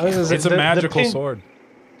I was gonna say, It's a the magical pink- sword.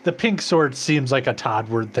 The pink sword seems like a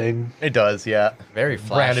Toddward thing. It does, yeah. very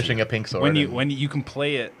flashy. Brandishing a pink sword. When you can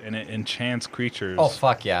play it and it enchants creatures. Oh,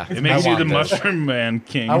 fuck yeah. It makes I you the want this. Mushroom Man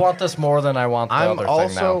King. I want this more than I want the other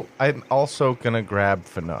thing now. I'm also gonna grab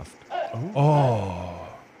Fnuff.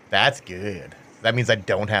 That's good. That means I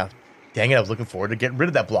don't have... Dang it, I was looking forward to getting rid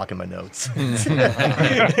of that block in my notes. But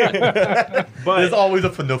there's always a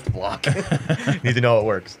FNUF block. Need to know how it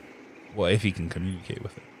works. Well, if you can communicate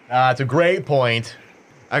with it. It's a great point.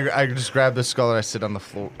 I just grab the skull and I sit on the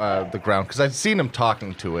floor, the ground, because I've seen him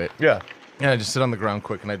talking to it. Yeah. And I just sit on the ground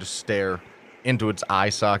quick and I just stare into its eye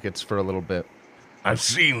sockets for a little bit. I've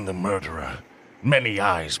seen the murderer. Many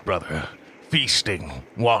eyes, brother. feasting,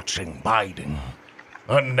 watching, biding.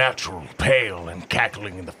 Unnatural, pale, and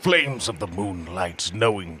cackling in the flames of the moonlight's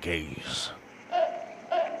knowing gaze.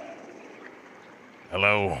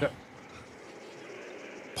 Hello?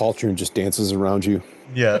 Paltroon just dances around you.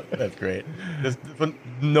 Yeah, that's great. There's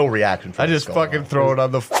no reaction. From I just fucking throw it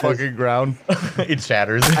on the fucking ground. It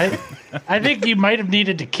shatters. I think you might have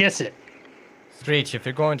needed to kiss it. Screech, if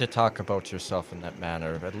you're going to talk about yourself in that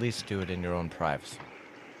manner, at least do it in your own privacy.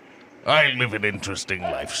 I live an interesting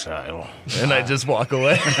lifestyle. And I just walk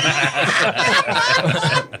away.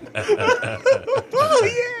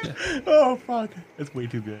 Oh, fuck. It's way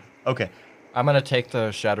too good. Okay. I'm going to take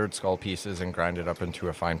the shattered skull pieces and grind it up into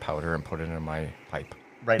a fine powder and put it in my pipe.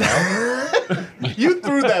 Right now? You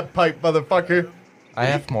threw that pipe, motherfucker. I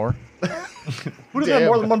have more. Who doesn't have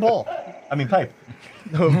more than one ball? I mean, pipe.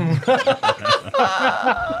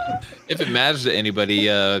 If it matters to anybody,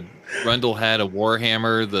 Rundle had a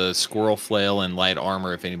warhammer, the squirrel flail, and light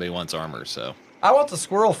armor. If anybody wants armor, so I want the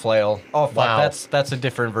squirrel flail. Oh, fuck, Wow. that's a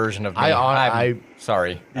different version of me. I'm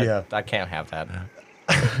sorry. Yeah. I can't have that.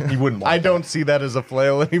 You wouldn't want I don't see that as a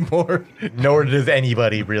flail anymore. that. Nor does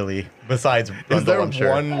anybody, really, besides Is Rundle, there I'm sure.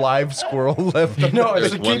 one live squirrel left? No,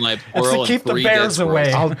 there's one live squirrel and three dead squirrels.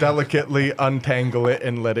 I'll delicately untangle it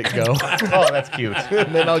and let it go. Oh, that's cute.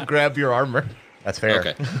 And then I'll grab your armor. That's fair.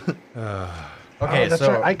 Okay. Okay, That's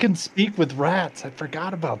so right. I can speak with rats. I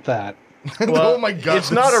forgot about that. Oh my god.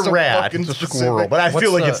 It's not that's a so rat, fucking it's a specific. squirrel, but I What's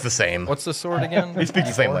feel like the- it's the same. what's the sword again? They speak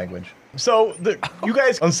the same language. So you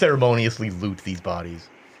guys unceremoniously loot these bodies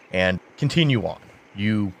and continue on.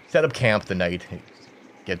 You set up camp the night. It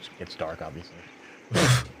gets dark, obviously.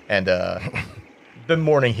 And the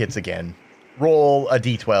morning hits again. Roll a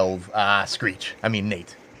d12. Screech. I mean,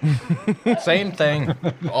 Nate. Same thing.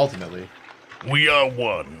 Ultimately. We are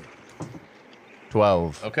one.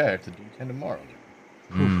 12. Okay, it's a d10 tomorrow.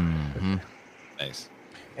 Nice.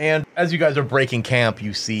 And as you guys are breaking camp,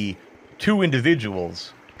 you see two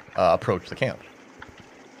individuals approach the camp.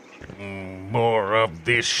 More of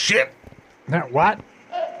this shit. Now, what?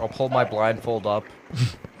 I'll pull my blindfold up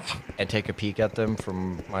and take a peek at them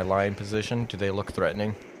from my lying position. Do they look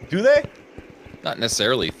threatening? Do they? Not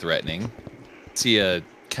necessarily threatening. See a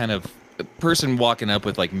kind of a person walking up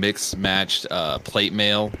with like mixed matched plate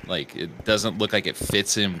mail. Like it doesn't look like it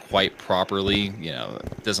fits him quite properly. You know,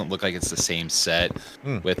 it doesn't look like it's the same set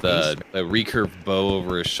with a recurved bow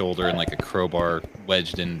over his shoulder and like a crowbar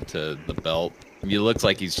wedged into the belt. He looks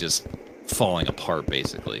like he's just falling apart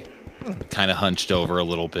basically. Kind of hunched over a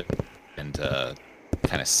little bit and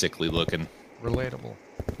kind of sickly looking. Relatable.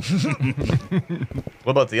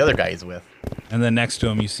 What about the other guy he's with? And then next to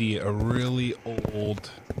him, you see a really old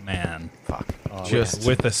man. Fuck. Just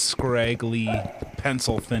with a scraggly,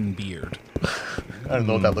 pencil-thin beard. I don't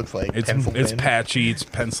know what that looks like. It's Pencil it's thin? patchy, it's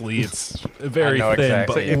pencily, it's very know thin,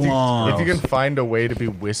 exactly. but long. If you can find a way to be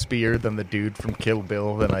wispier than the dude from Kill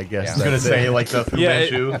Bill, then I guess I was gonna that's say it. like the Fu yeah,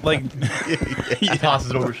 Manchu. like He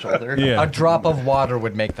tosses it over his shoulder. yeah. A drop of water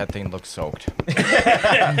would make that thing look soaked.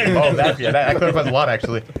 Oh, that clarifies a lot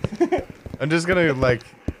actually. I'm just gonna, like,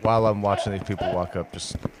 while I'm watching these people walk up,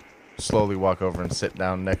 just slowly walk over and sit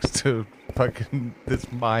down next to fucking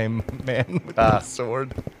this mime man with a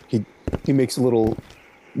sword. He makes a little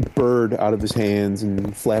bird out of his hands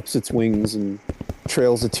and flaps its wings and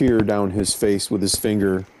trails a tear down his face with his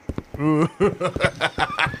finger.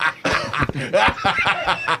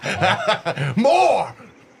 More!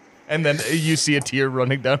 And then you see a tear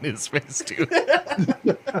running down his face, too.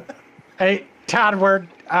 Hey, Toddward,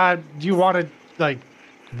 do you want to, like,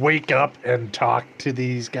 wake up and talk to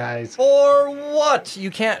these guys? For what? You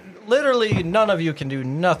can't. Literally, none of you can do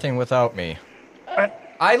nothing without me.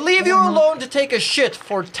 I leave you alone to take a shit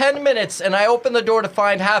for 10 minutes, and I open the door to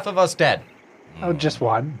find half of us dead. Oh, just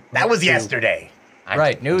one. That was yesterday.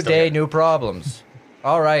 Right, new I'm still day, here. new problems.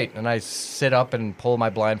 All right, and I sit up and pull my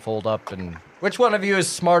blindfold up, and which one of you is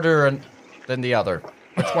smarter than the other?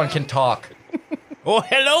 Which one can talk? Oh,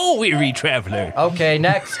 hello, weary traveler. Okay,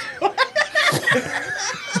 next.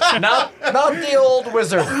 not the old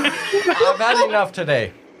wizard. I've had enough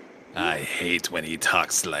today. I hate when he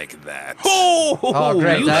talks like that. Oh,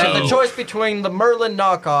 great. you I have the go. choice between the Merlin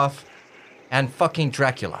knockoff and fucking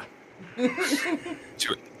Dracula.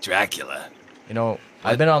 Dracula. You know,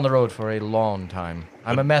 I've been on the road for a long time.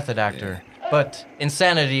 I'm a method actor. But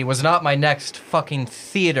insanity was not my next fucking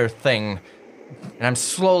theater thing. And I'm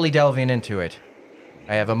slowly delving into it.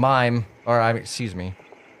 I have a mime,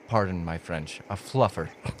 pardon my French, a fluffer.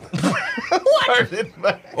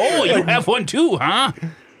 Oh, you have one too, huh?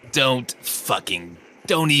 Don't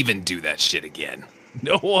even do that shit again.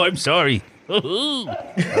 No, I'm sorry.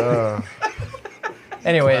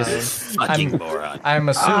 Anyways, Fucking moron. I'm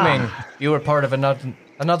assuming you were part of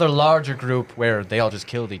another larger group where they all just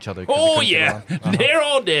killed each other. 'cause they Oh couldn't get yeah, along. they're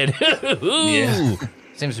all dead. Yeah.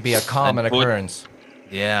 Seems to be a common occurrence.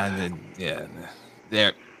 Yeah,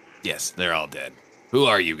 they're all dead. Who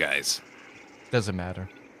are you guys? Doesn't matter.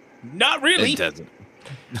 Not really. It doesn't.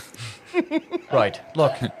 Right.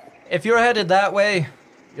 Look, if you're headed that way,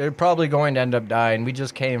 you're probably going to end up dying. We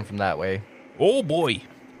just came from that way. Oh boy.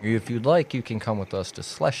 If you'd like, you can come with us to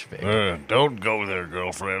Schleswig. Don't go there,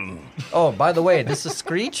 girlfriend. Oh, by the way, this is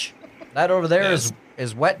Screech. That over there Yes.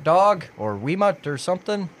 is Wet Dog or Weemut or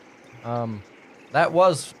something. That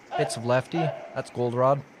was Bits of Lefty. That's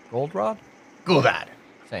Goldrad. Goldrad? Gul'dan.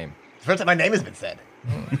 Same. First time my name has been said.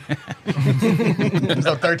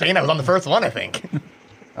 So 13, I was on the first one, I think.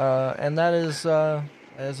 And that is our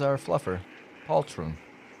fluffer, Paltroon.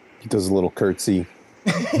 He does a little curtsy.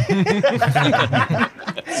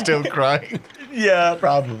 Still crying. Yeah,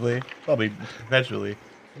 probably. Probably eventually.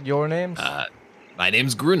 Your names? My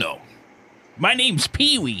name's Gruno. My name's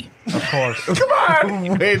Pee-wee. Of course. Come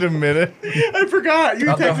on! Wait a minute. I forgot.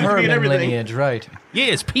 You Of the texted me and Herman everything. lineage, right.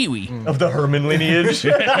 Yes, Pee-wee. Of the Herman lineage.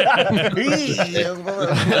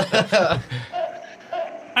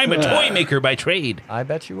 I'm a toy maker by trade. I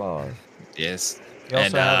bet you are. Yes. You also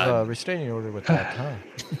And, have a restraining order with that,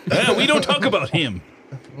 huh? We don't talk about him.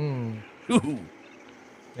 Ooh.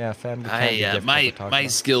 Yeah, family can be difficult my to talk my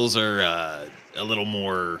about. skills are a little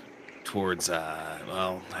more towards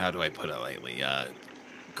well, how do I put it lightly?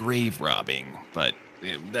 Grave robbing, but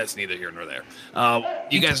that's neither here nor there.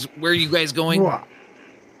 You guys, where are you guys going?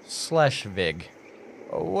 Schleswig.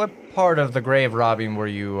 What part of the grave robbing were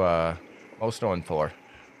you most known for?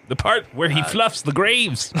 The part where he fluffs the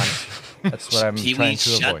graves. That's what I'm Pee-wee, trying to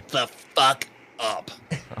shut avoid. the fuck up.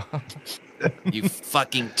 You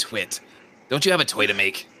fucking twit. Don't you have a toy to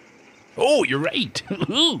make? Oh, you're right.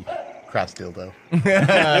 Ooh. Craps dildo.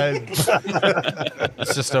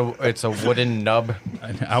 It's a wooden nub.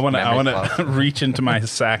 I want Mammoth to reach into my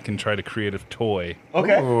sack and try to create a toy.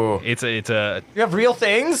 Okay. Ooh. It's a You have real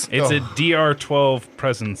things? DR12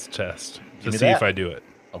 presence test to me see that. if I do it.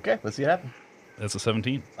 Okay, let's see what happens. That's a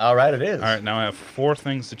 17. All right, it is. All right, now I have 4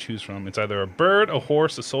 things to choose from. It's either a bird, a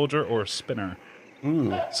horse, a soldier, or a spinner.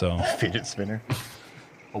 Ooh, So fidget spinner.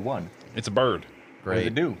 A 1. it's a bird. What does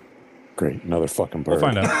it do? Great, another fucking bird. We'll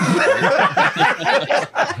find out.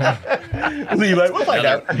 Levi, we'll find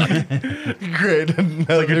out. Great. It's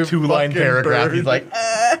like a 2-line paragraph. He's like,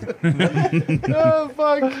 oh,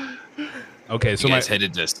 fuck. Okay, so You my guys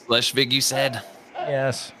headed to Schleswig, you said?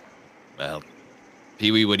 Yes. Well,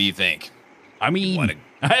 Pee-wee, what do you think? I mean, Wanna-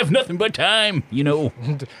 I have nothing but time, you know.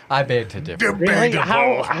 I beg to differ. Really?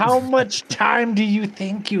 How much time do you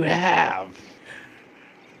think you have?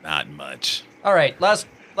 Not much. All right, last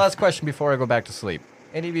question before I go back to sleep.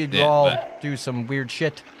 Any of you Yeah, all but- do some weird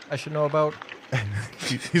shit I should know about?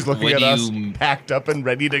 He's looking What at do us, you- packed up and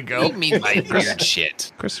ready to What do go. you mean by weird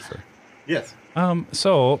shit? Christopher. yes.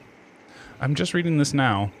 So I'm just reading this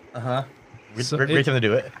now. So Great time to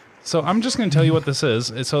do it. So I'm just going to tell you what this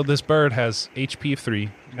is. So this bird has HP of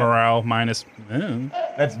 3, morale minus.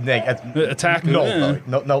 That's Attack. null value.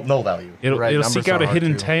 No value. It'll Right, it'll numbers seek out are a hard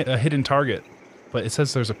hidden to- a hidden target, but it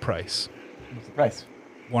says there's a price. What's the price?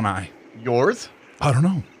 1 eye. Yours? I don't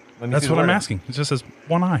know. Let me That's see the what I'm wording. asking. It just says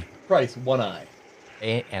 1 eye. Price, 1 eye.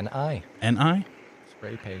 An eye. An eye?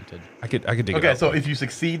 Spray painted. I could dig it Okay, out. so if you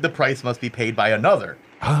succeed, the price must be paid by another.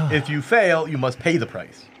 If you fail, you must pay the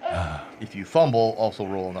price. If you fumble, also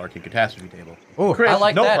roll an arcane catastrophe table. Oh, Chris, I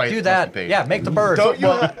like no that. price Do must that. be paid. Yeah, make the bird. Don't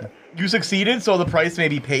you? You succeeded, so the price may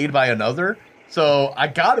be paid by another. So I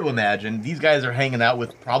got to imagine these guys are hanging out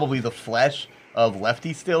with probably the flesh of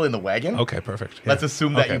Lefty still in the wagon. Okay, perfect. Yeah. Let's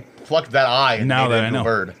assume that Okay. you plucked that eye and Now made that it I into know. a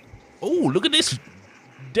bird. Oh, look at this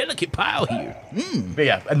delicate pile here. But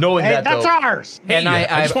yeah, and knowing Hey, that that's though, ours. Hey, And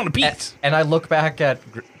I just want a piece. And I look back at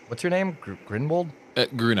what's your name? Grinwold?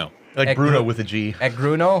 Gruno. like at Bruno Gru- with a G. At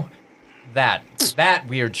Gruno. That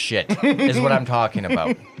weird shit is what I'm talking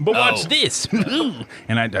about. But watch Oh. this.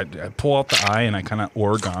 And I pull out the eye and I kind of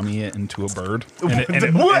origami it into a bird.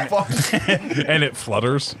 And it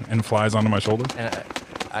flutters and flies onto my shoulder. And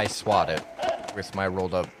I swat it with my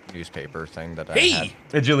rolled up newspaper thing that I Hey, had.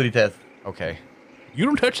 Agility test. Okay. you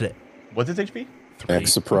don't touch that. What's its HP? Act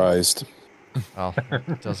surprised. Well,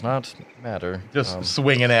 it does not matter. Just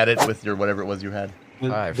swinging at it with your whatever it was you had.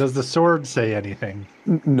 5. Does the sword say anything?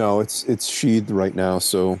 No, it's sheathed right now,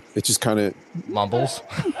 so it just kind of Mumbles.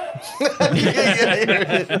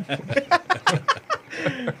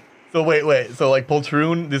 So wait. So like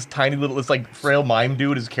Poltroon, this tiny little, this like frail mime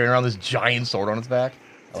dude is carrying around this giant sword on his back.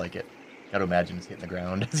 I like it. Gotta imagine he's hitting the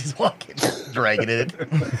ground as he's walking, dragging it.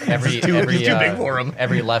 Every He's too big for him.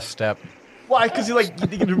 Every left step. Why? Because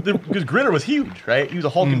because Gritter was huge, right? He was a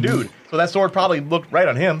hulking dude, so that sword probably looked right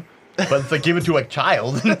on him. But it's like given to a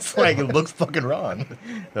child, and it's like it looks fucking wrong.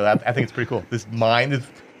 So I think it's pretty cool. This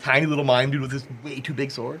tiny little mime dude with this way too big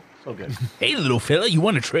sword, so good. Hey, little fella, you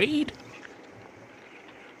want to trade?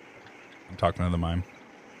 I'm talking to the mime.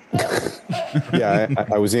 Yeah,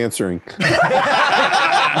 I was answering.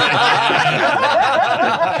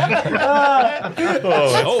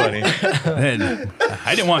 Oh, funny. And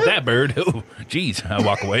I didn't want that bird. Oh, jeez, I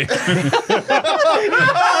walk away. Oh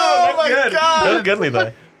my god! That was good,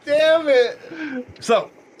 Levi. Damn it! So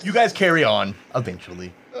you guys carry on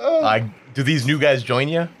eventually. Do these new guys join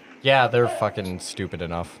you? Yeah, they're fucking stupid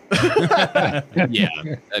enough. Yeah.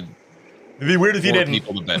 It'd be weird if you More didn't.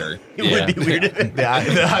 people, the better. It would be weird.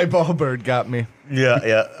 The eyeball bird got me.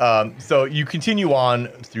 Yeah. So you continue on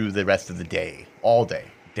through the rest of the day, all day.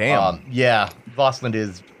 Damn. Yeah, Vossland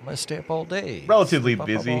is I'm gonna stay up all day. relatively Sleep up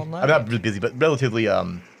busy. all night. I'm not busy, but relatively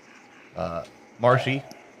marshy.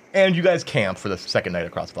 And you guys camp for the second night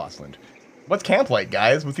across Vossland. What's camp like,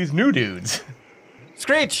 guys, with these new dudes?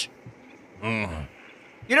 Screech!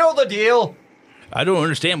 You know the deal. I don't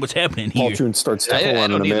understand what's happening here. Paltroon starts I tucking on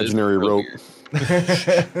don't an need this imaginary rope.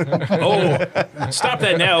 earlier. Oh, stop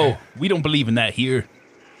that now. We don't believe in that here.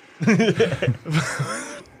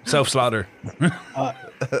 Self-slaughter.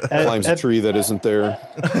 Climbs a tree that isn't there.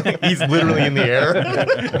 He's literally in the air.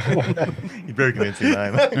 He's very convincing,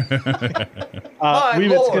 time.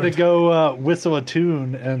 Weemit's Lord. going to go whistle a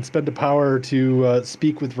tune and spend a power to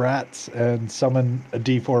speak with rats and summon a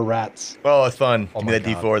D4 rats. Oh, it's fun. Give me my that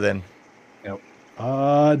D4 then.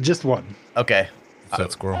 Just one. Okay.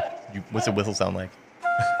 Said squirrel. What's the whistle sound like?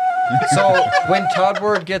 So when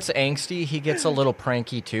Toddward gets angsty, he gets a little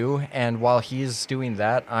pranky too. And while he's doing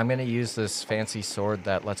that, I'm gonna use this fancy sword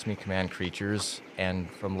that lets me command creatures, and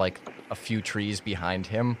from like a few trees behind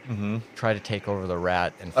him, try to take over the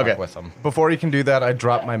rat and fuck Okay. with him. Before you can do that, I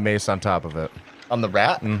drop my mace on top of it. On the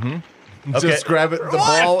rat? Okay. Just grab it, the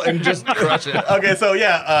ball, and just crush it. Okay, so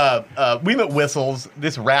yeah, Weemit whistles.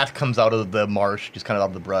 This rat comes out of the marsh, just kind of out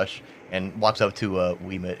of the brush, and walks up to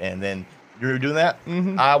Weemit, and then you're doing that?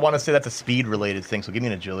 I want to say that's a speed-related thing, so give me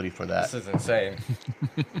an agility for that. This is insane.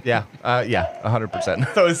 Yeah,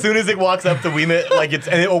 100%. So as soon as it walks up to Weemit, like and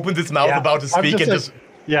it opens its mouth about to I'm speak, and like- just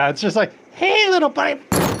Yeah, it's just like, hey, little buddy.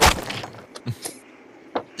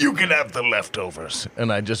 You can have the leftovers.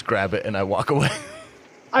 And I just grab it and I walk away.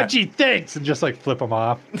 Gee, thanks. And just like flip them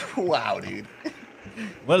off. wow, dude.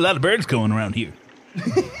 Well, a lot of birds going around here.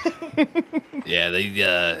 Yeah,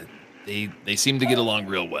 they seem to get along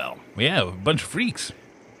real well. Yeah, a bunch of freaks.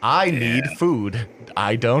 I need food.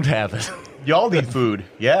 I don't have it. Y'all need food.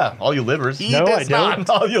 Yeah, all you livers. He No, does I don't.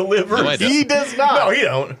 not. All you livers. No, I don't. He does not. No, he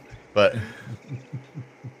don't. But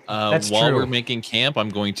That's While true. we're making camp, I'm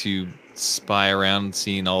going to spy around,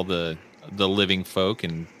 seeing all the living folk,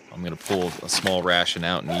 and I'm going to pull a small ration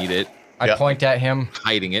out and eat it, I Yeah. point at him.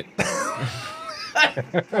 hiding it.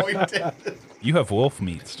 You have wolf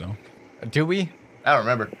meat still. Do we? I don't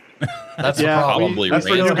remember. That's Yeah, the problem. Probably That's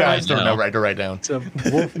for right you guys to now. know, right to write down. Some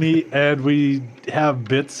wolf meat, and we have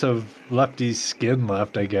bits of Lefty's skin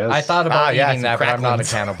left, I guess. I thought about yeah, eating some that, but I'm not a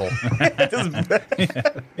cracklings. cannibal.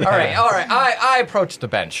 All right. I approach the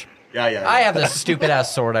bench. Yeah. I have this stupid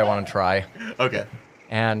ass sword I want to try, Okay.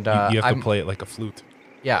 and You have I'm to play it like a flute.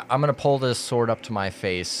 I'm gonna pull this sword up to my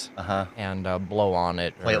face and blow on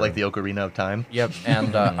it. Play it like the Ocarina of Time. Yep,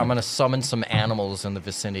 and I'm gonna summon some animals in the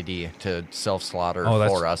vicinity to self-slaughter Oh,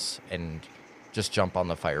 that's- for us, and just jump on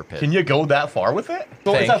the fire pit. Can you go that far with it?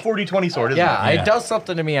 So it's Think. that 40-20 sword, isn't Yeah, it? it does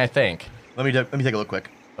something to me, I think. Let me take a look quick.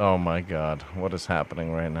 Oh my god, what is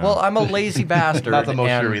happening right now? Well, I'm a lazy bastard. Not the most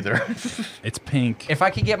and sure either. It's pink. If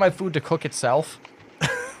I could get my food to cook itself,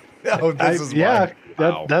 No,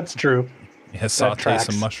 Wow. that's true. It has sauté tracks.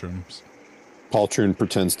 some mushrooms. Paltroon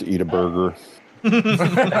pretends to eat a burger. you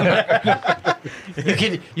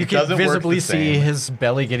can Doesn't work visibly the see same. his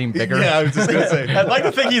belly getting bigger. yeah, I was just gonna say. I'd like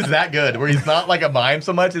to think he's that good, where he's not like a mime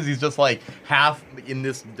so much as he's just like half in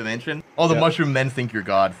this dimension. Oh, the mushroom men think you're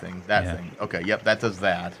God thing. That Yeah. thing. Okay, yep, that does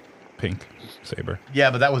that. Pink saber.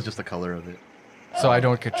 Yeah, but that was just the color of it. So I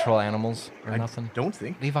don't control animals or nothing. Don't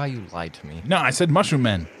think. Levi, you lied to me. No, I said mushroom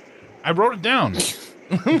men. I wrote it down.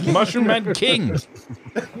 Mushroom Man King.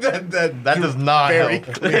 That does not very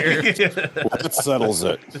help. clear. Well, that settles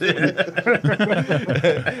it.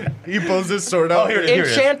 He pulls his sword out. Oh, here it is.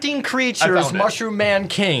 Enchanting I creatures, found it. Mushroom Man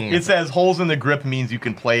King. It says holes in the grip means you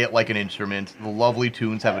can play it like an instrument. The lovely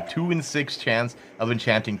tunes have a 2 in 6 chance of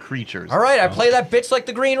enchanting creatures. All right, I play that bitch like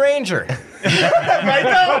the Green Ranger. Right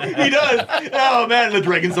now, he does. Oh man, the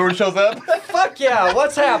dragon sword shows up. Fuck yeah,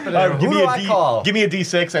 what's happening? Who do I call? Give me a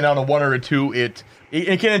D6, and on a 1 or a 2, it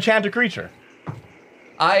can enchant a creature.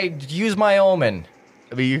 I use my omen.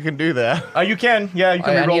 I mean, you can do that. You can. Yeah, you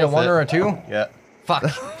can I reroll need a with 1 it. or a 2? Yeah. Fuck.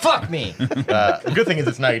 Fuck me. The good thing is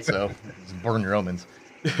it's night, so just burn your omens.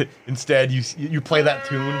 Instead, you play that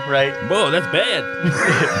tune, right? Whoa, that's bad.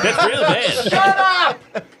 That's real bad. Shut up!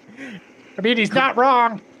 I mean, he's not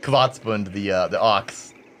wrong. Kvatsbund, the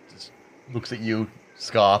ox, just looks at you,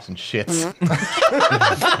 scoffs, and shits.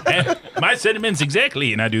 My sentiments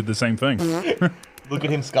exactly, and I do the same thing. Look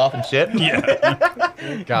at him scoff and shit.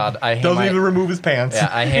 Yeah. God, I hate Doesn't my... even remove his pants. Yeah,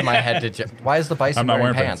 I hate my head to... Why is the bison I'm not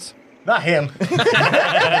wearing wearing pants? Not him.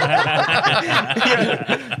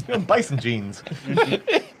 Bison jeans.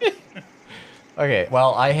 Okay,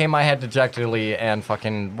 well, I hang my head dejectedly and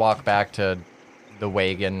fucking walk back to the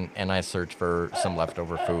wagon and I search for some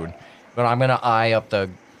leftover food. But I'm gonna eye up the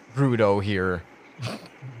Grudo here.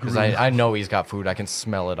 Because I know he's got food. I can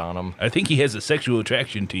smell it on him. I think he has a sexual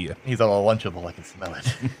attraction to you. He's on a Lunchable. I can smell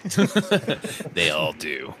it. They all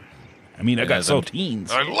do. I mean, I got As I'm-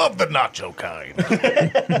 saltines. I love the nacho kind.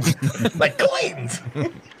 Like Clayton's.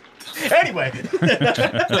 Anyway.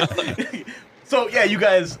 So, yeah, you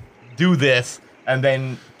guys do this and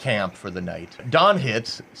then camp for the night. Dawn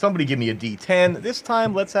hits. Somebody give me a D10. This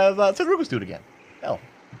time, let's have Rugose do it again. Hell.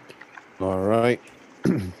 All right.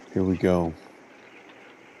 Here we go.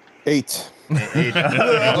 8. It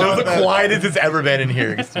was the quietest it's ever been in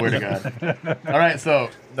here, I swear to God. All right, so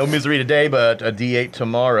no misery today, but a D8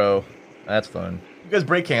 tomorrow. That's fun. You guys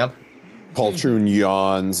break camp, Paltroon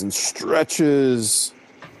yawns and stretches.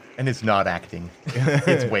 and it's not acting.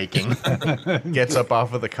 It's waking. Gets up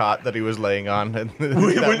off of the cot that he was laying on, and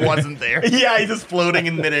that wasn't there. Yeah, he's just floating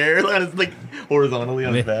in midair, it's like horizontally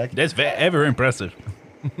on his back. That's ever impressive.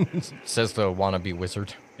 Says the wannabe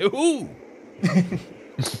wizard. Ooh.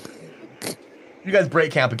 You guys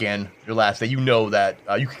break camp again, your last day. You know that,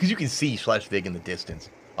 because you can see Schleswig in the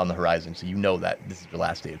distance on the horizon, so you know that this is your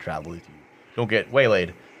last day of travel. If you don't get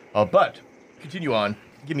waylaid. But, continue on.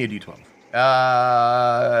 Give me a D12.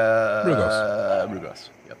 Rugose.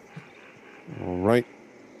 Yep. All right.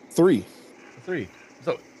 3. 3.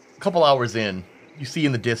 So, a couple hours in, you see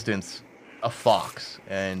in the distance a fox,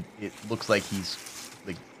 and it looks like he's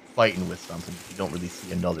like fighting with something. You don't really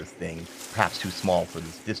see another thing, perhaps too small for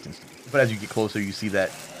this distance. But as you get closer, you see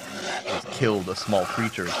that it's killed a small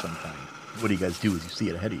creature of some kind. What do you guys do as you see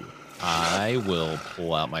it ahead of you? I will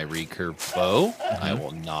pull out my recurve bow. I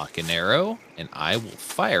will knock an arrow, and I will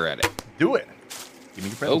fire at it. Do it. Give me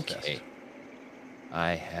your presence Okay. test.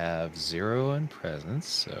 I have 0 in presence,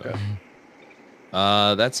 so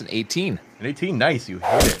that's an 18. An 18, nice. You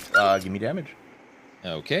hit it. Give me damage.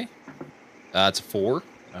 Okay, it's a 4.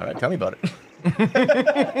 All right, tell me about it.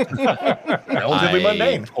 Relatively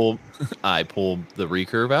mundane. I pull the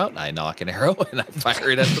recurve out, I knock an arrow, and I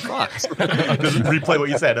fire it at the fox. Doesn't replay what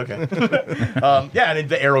you said. Okay. Yeah, and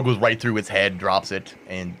the arrow goes right through its head, drops it,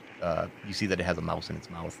 and you see that it has a mouse in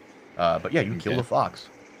its mouth. But yeah, you kill the fox.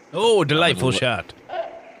 Oh, delightful shot.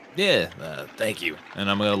 Yeah, thank you. And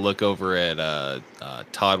I'm going to look over at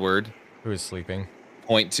Toddward, Who is sleeping?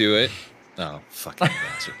 point to it. Oh, fucking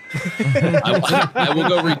bastard. I will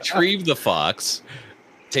go retrieve the fox,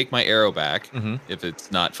 take my arrow back if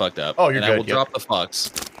it's not fucked up. Oh, you're and good, I will yep. drop the fox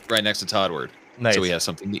right next to Toddward. Nice. So he has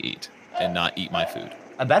something to eat and not eat my food.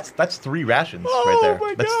 That's 3 rations right there.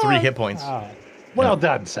 my That's 3 hit points. Well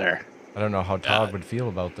done, sir. I don't know how Todd would feel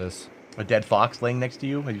about this. A dead fox laying next to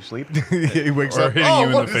you as you sleep. He wakes Or up. hitting you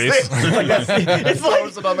in what the is face. this?" It's like,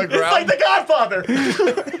 it's like the Godfather.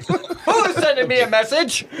 Who's sending me a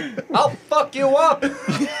message? I'll fuck you up.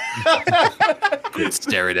 Quit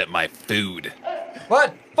staring at my food.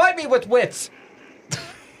 What? Fight me with wits.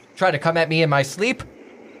 Try to come at me in my sleep?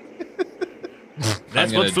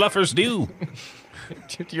 That's what fluffers do.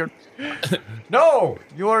 No,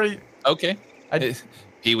 you already... Okay.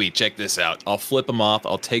 Pee-wee, check this out. I'll flip him off,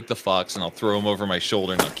 I'll take the fox, and I'll throw him over my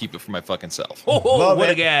shoulder, and I'll keep it for my fucking self. Oh, Love what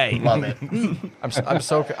it. a guy. Love it.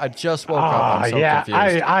 I just woke up. I'm so yeah,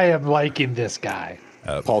 confused. I am liking this guy.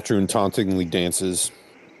 Paltroon tauntingly dances.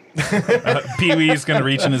 Pee-wee's gonna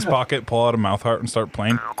reach in his pocket, pull out a mouth heart, and start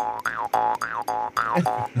playing.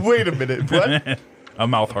 Wait a minute. What? A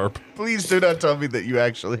mouth harp. Please do not tell me that you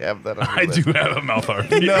actually have that on your I list. do have a mouth harp.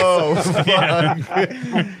 No.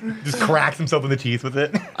 Just cracks himself in the teeth with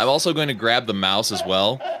it. I'm also going to grab the mouse as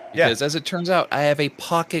well because, as it turns out, I have a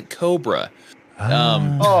pocket cobra.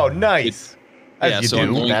 Oh, nice. As Yeah, you so I'm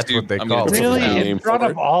do. going That's to, what they I'm call gonna it. take Really? it out. In front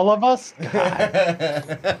of all of us?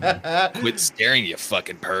 Quit staring, you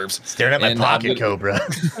fucking pervs. Staring at my And pocket I'm cobra.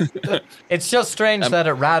 It's just strange that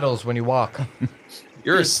it rattles when you walk.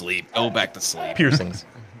 You're asleep. Go back to sleep. Piercings.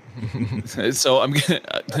 So I'm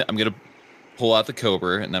gonna pull out the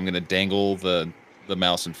cobra and I'm gonna dangle the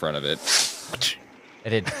mouse in front of it.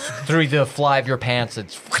 And it through the fly of your pants.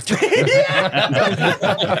 It's He's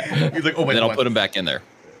like, oh, wait, Then I'll one. put him back in there.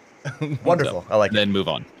 Wonderful. I like it. Then move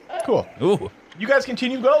on. Cool. Ooh. You guys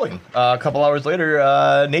continue going. A couple hours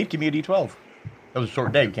later, Nate, give me a D12. That was a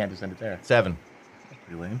short day. We can't just end it there. 7.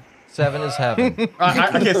 Pretty lame. 7 is heaven.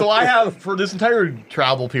 Okay, so I have, for this entire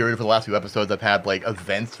travel period for the last few episodes, I've had, like,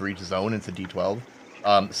 events for each zone. It's a D12.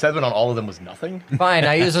 7 on all of them was nothing. Fine,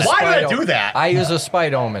 I use a Why spite did I do that? I use a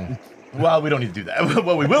spite omen. Well, we don't need to do that.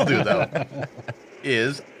 What we will do, though,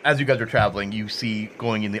 is, as you guys are traveling, you see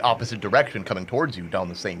going in the opposite direction coming towards you down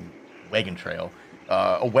the same wagon trail.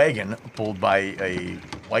 A wagon pulled by a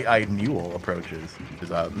white-eyed mule approaches.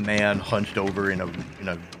 There's a man hunched over in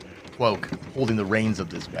a cloak holding the reins of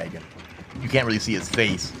this wagon. You can't really see his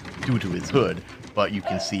face due to his hood, but you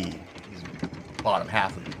can see his bottom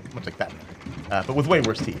half of it, much like that. But with way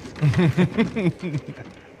worse teeth.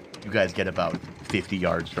 You guys get about 50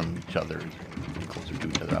 yards from each other, getting closer to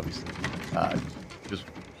each other, obviously. Just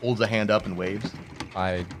holds a hand up and waves.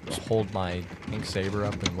 I hold my pink saber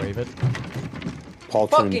up and wave it.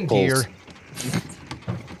 Paltroon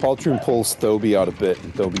pulls Thoby out a bit,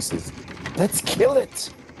 and Thoby says, "Let's kill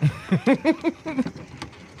it."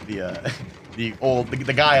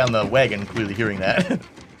 The guy on the wagon clearly hearing that.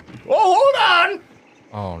 Oh, hold on!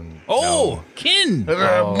 Oh, Oh, kin.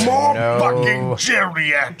 no. More no. fucking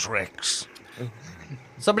geriatrics.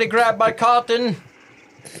 Somebody grab my cotton.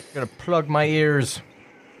 Gonna plug my ears.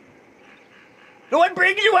 What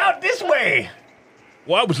brings you out this way?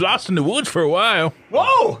 Well, I was lost in the woods for a while.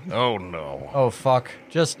 Whoa! Oh, no. Oh, fuck.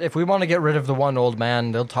 Just, if we want to get rid of the one old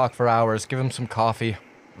man, they'll talk for hours. Give him some coffee.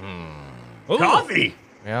 Ooh. Coffee!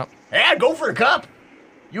 Yeah. Yeah, go for a cup.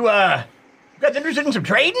 You guys interested in some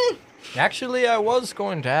trading? Actually, I was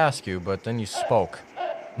going to ask you, but then you spoke.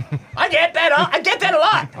 I get that. I get that a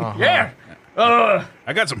lot. Yeah.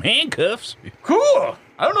 I got some handcuffs. Cool.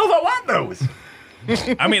 I don't know if I want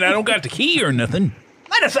those. I mean, I don't got the key or nothing.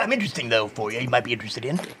 Might have something interesting though for you. You might be interested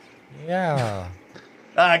in. Yeah.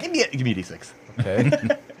 Give me a D6. Okay.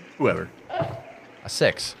 Whoever. A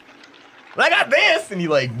 6. Well, I got this, and he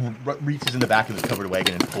like reaches in the back of his covered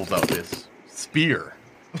wagon and pulls out this spear.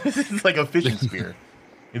 This is like a fishing spear.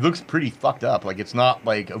 It looks pretty fucked up. Like it's not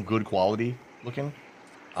like of good quality looking.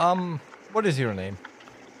 What is your name?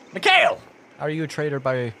 Mikhail! Are you a trader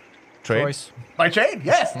by Trade? choice? By trade,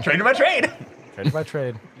 yes. Trader by trade. Trader by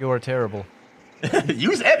trade. You are terrible.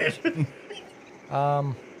 You said it.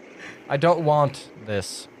 I don't want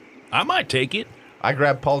this. I might take it. I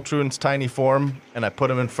grab Paltroon's tiny form, and I put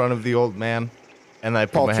him in front of the old man, and I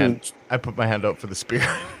put my hand out for the spear.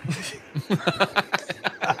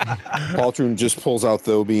 Paltroon just pulls out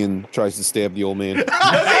Thoby and tries to stab the old man. Okay.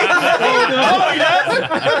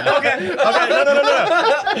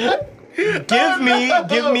 No.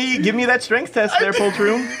 Give me that strength test there,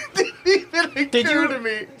 Poltroon. Did you to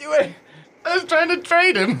me? I was trying to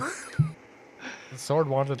trade him. The sword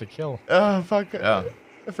wanted to kill. Oh, fuck. I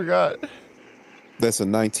forgot. That's a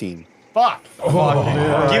 19. Fuck.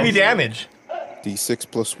 Give me damage.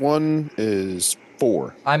 D6 plus 1 is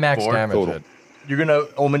 4. I max 4 damage total. it. You're gonna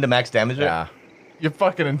omen to max damage it? Yeah. You're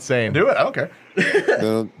fucking insane. Do it. I don't care.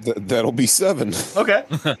 That'll be 7. Okay.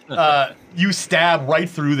 You stab right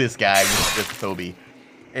through this guy with Thoby,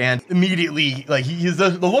 and immediately, like,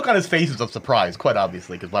 the look on his face is of surprise, quite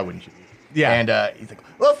obviously, because why wouldn't you? Yeah. And he's like,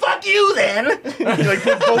 "Well, fuck you then." He like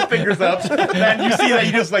puts both fingers up, and you see that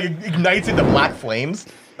he just like ignites into black flames,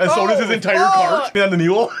 and so does his entire cart and the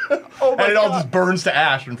mule, and it all just burns to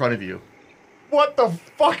ash in front of you. What the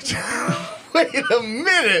fuck? Wait a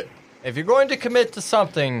minute. If you're going to commit to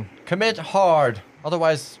something, commit hard.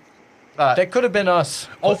 Otherwise, that could have been us.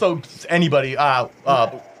 Also, anybody,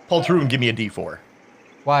 Poltroon, give me a D4.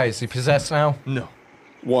 Why, is he possessed now? No.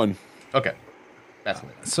 1. Okay. That's it.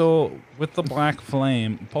 So, with the black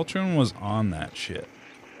flame, Poltroon was on that shit.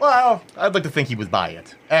 Well, I'd like to think he was by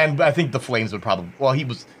it. And I think the flames would probably... Well, he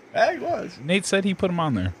was... he was. Nate said he put him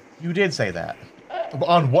on there. You did say that.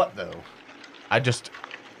 On what, though? I just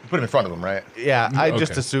Put him in front of him, right? Yeah, I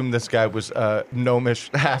just Okay. assumed this guy was gnomish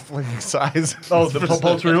halfling size. Oh, the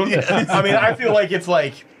poltroon? I mean, I feel like it's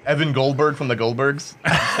like Evan Goldberg from the Goldbergs.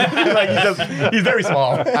 Like he's very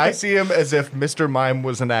small. I see him as if Mr. Mime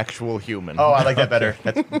was an actual human. Oh, I like that better.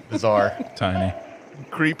 That's bizarre. Tiny.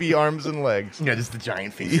 Creepy arms and legs. Yeah, just the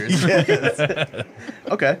giant features.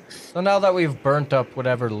 Okay. So now that we've burnt up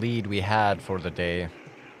whatever lead we had for the day,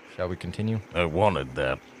 shall we continue? I wanted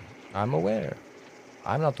that. I'm aware.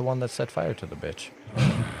 I'm not the one that set fire to the bitch.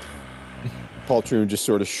 Paltroon just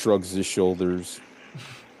sort of shrugs his shoulders.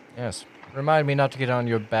 Yes. Remind me not to get on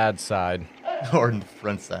your bad side. Or in the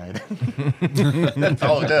front side. That's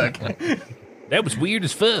all it took. That was weird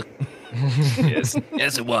as fuck. Yes,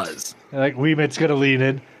 it was. Like Weemit's gonna lean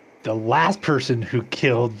in. The last person who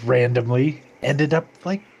killed randomly ended up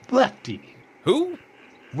like Lefty. Who?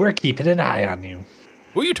 We're keeping an eye on you.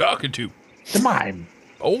 Who are you talking to? The mime.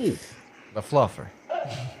 Oh, The fluffer.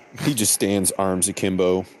 He just stands arms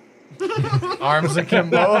akimbo. Arms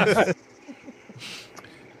akimbo.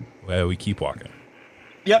 Well, we keep walking.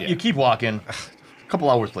 Yep, you keep walking. A couple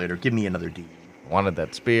hours later, give me another D. Wanted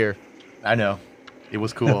that spear. I know. It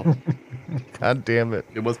was cool. God damn it.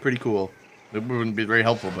 It was pretty cool. It wouldn't be very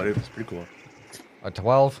helpful, but it was pretty cool. A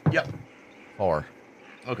 12. Yep. 4.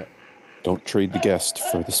 Okay. Don't trade the guest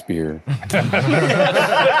for the spear.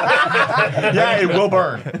 Yeah, it will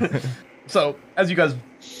burn. So, as you guys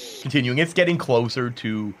continuing, it's getting closer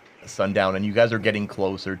to sundown, and you guys are getting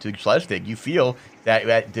closer to Schleswig. You feel that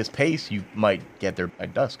at this pace, you might get there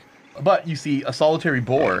at dusk. But you see a solitary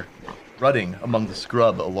boar rutting among the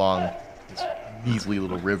scrub along this measly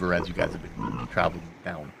little river as you guys have been traveling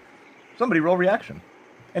down. Somebody roll reaction.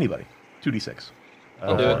 Anybody. 2d6.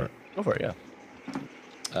 I'll do it. Go for it, yeah.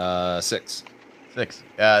 6. 6.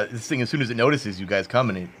 This thing, as soon as it notices you guys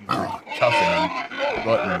coming, it chuffing and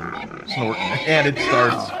rutting and snorting, and it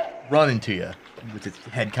starts running to you with its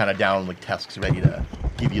head kind of down, like tusks ready to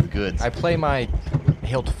give you the goods. I play my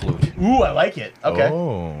hilt flute. Ooh, I like it. Okay.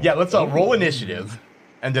 Oh. Yeah, let's roll initiative,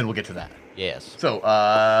 and then we'll get to that. Yes. So,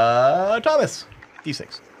 Thomas,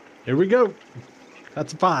 D6. Here we go.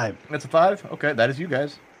 That's a 5. That's a 5. Okay, that is you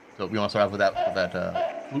guys. So we want to start off with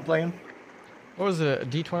that flute playing. What was it? A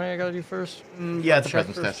D20 I gotta do first? Yeah, it's a Check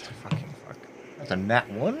presence first. test. Fucking fuck. That's a nat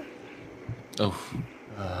 1. Oh,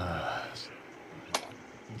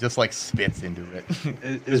 Just like spits into it.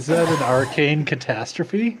 Is that an arcane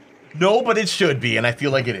catastrophe? No, but it should be, and I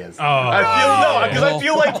feel like it is. I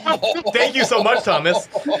feel like. Thank you so much, Thomas.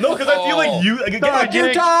 No, because I feel like you. Thank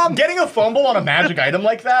you, Tom. Getting a fumble on a magic item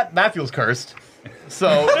like that feels cursed.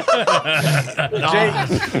 So,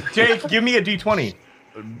 Jake, give me a D20.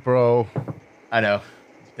 Bro. I know.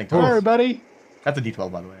 Think All Thomas. right, buddy. That's a D12,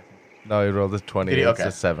 by the way. No, he rolled a 20. Did he? It's Okay.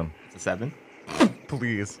 a 7. It's a 7.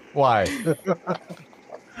 Please. Why?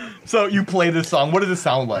 So you play this song. What does it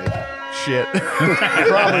sound like? Shit.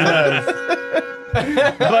 Probably does.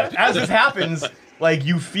 But as this happens, like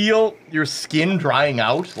you feel your skin drying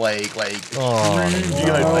out, like you got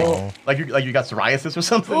psoriasis or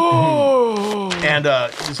something. And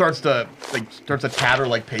it starts to tatter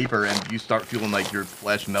like paper, and you start feeling like your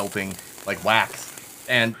flesh melting like wax.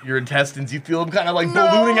 And your intestines, you feel them kind of like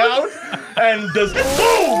ballooning out, and just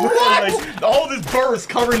boom! And, like, all this burst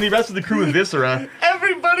covering the rest of the crew in viscera.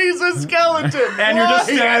 Everybody's a skeleton. And you're just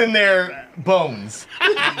standing there, bones.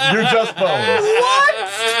 You're just bones.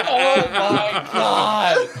 Oh my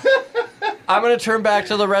god! I'm gonna turn back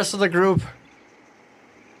to the rest of the group.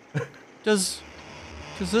 Does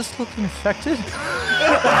this look infected?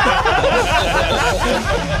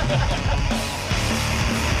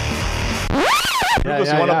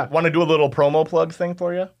 Rugose, you want to do a little promo plug thing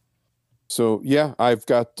for you? So, yeah, I've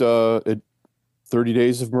got 30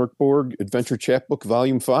 Days of Merkborg Adventure Chapbook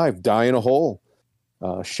Volume 5, Die in a Hole,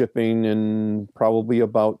 shipping in probably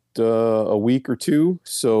about a week or two.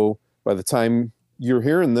 So by the time you're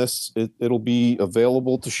hearing this, it'll be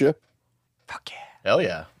available to ship. Fuck yeah. Hell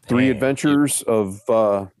yeah. 3 adventures of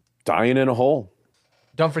dying in a hole.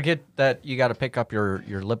 Don't forget that you got to pick up your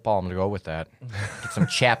lip balm to go with that. Get some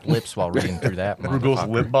chapped lips while reading through that. Rugose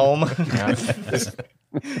motherfucker. lip balm. Yeah.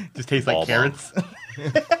 Just tastes like carrots.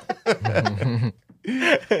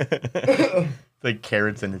 Like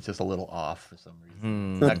carrots, and it's just a little off for some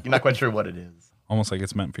reason. You're not quite sure what it is. Almost like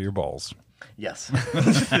it's meant for your balls. Yes.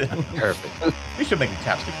 perfect. We should make a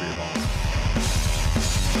chapstick for your balls.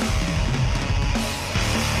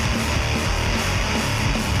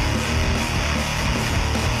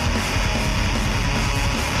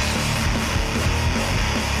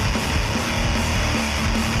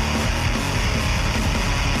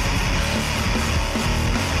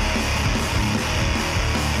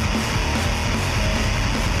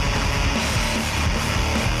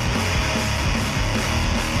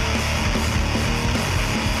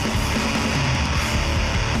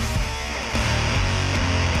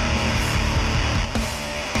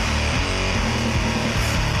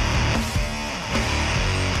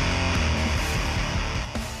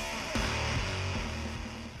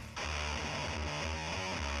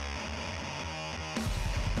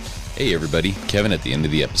 Hey everybody, Kevin at the end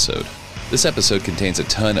of the episode. This episode contains a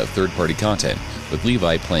ton of third-party content, with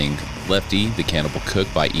Levi playing Lefty, the Cannibal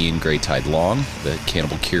Cook by Ian Greytide Long, the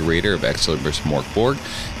Cannibal Curator of Excalibur Morkborg,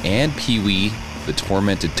 and Pee-wee, the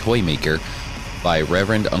Tormented Toy Maker by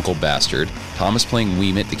Reverend Uncle Bastard, Thomas playing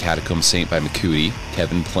Weemit, the Catacomb Saint by Makudi,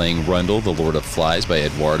 Kevin playing Rundle, the Lord of Flies by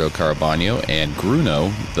Eduardo Carabagno, and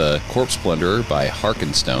Gruno, the Corpse Plunderer by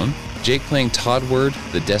Harkenstone, Jake playing Toddward,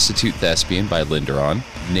 the Destitute Thespian by Linderon,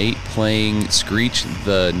 Nate playing Screech,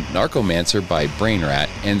 the Narcomancer by Brainrat,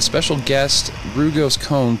 and special guest Rugose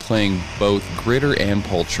Kohn playing both Gritter and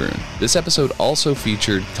Poltroon. This episode also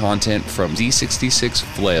featured content from D66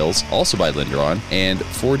 Flails, also by Linderon, and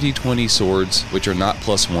 4D20 Swords, which are not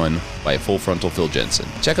 +1 by Full Frontal Phil Jensen.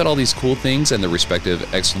 Check out all these cool things and the respective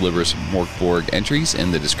Excalibur Morkborg entries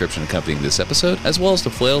in the description accompanying this episode, as well as the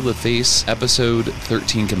Flail of the Face episode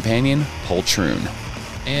 13 companion, Poltroon.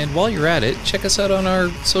 And while you're at it, check us out on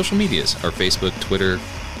our social medias, our Facebook, Twitter,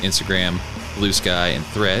 Instagram, Blue Sky, and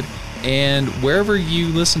Thread. And wherever you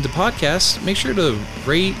listen to podcasts, make sure to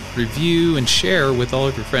rate, review, and share with all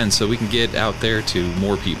of your friends so we can get out there to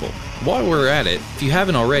more people. While we're at it, if you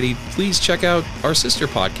haven't already, please check out our sister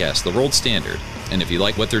podcast, The Rolled Standard. And if you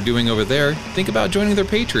like what they're doing over there, think about joining their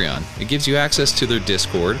Patreon. It gives you access to their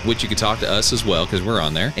Discord, which you can talk to us as well because we're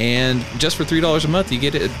on there. And just for $3 a month, you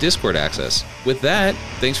get a Discord access. With that,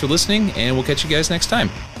 thanks for listening, and we'll catch you guys next time.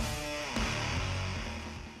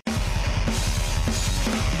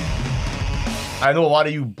 I know a lot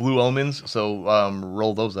of you Blue Omens, so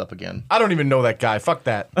roll those up again. I don't even know that guy. Fuck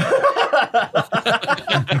that.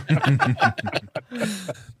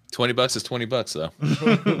 $20 is $20 though.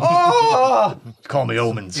 Oh! Call me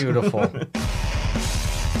Omens. Beautiful.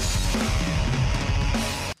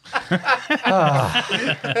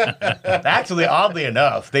 Actually, oddly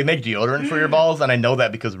enough, they make deodorant for your balls, and I know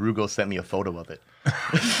that because Rugo sent me a photo of it.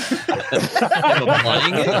 I'm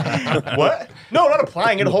applying it? What? No, not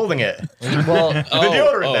applying it, holding it. Well, The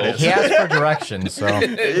deodorant, that is. he asked for directions, so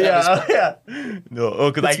Yeah.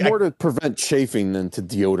 No, because It's more to prevent chafing than to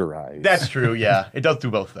deodorize. That's true, yeah. It does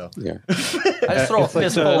do both, though. Yeah. I just throw a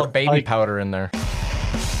fistful of baby powder in there.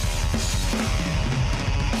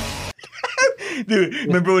 Dude,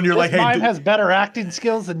 remember when you're like, This hey, mime has better acting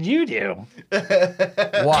skills than you do.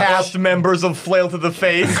 cast members of Flail to the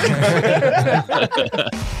Face.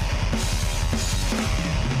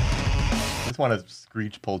 Just want a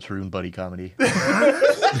Screech Poltroon buddy comedy.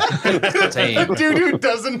 Same. A dude who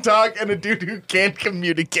doesn't talk and a dude who can't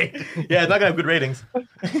communicate. Yeah, it's not gonna have good ratings.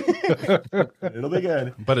 It'll be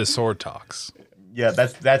good. But his sword talks. Yeah,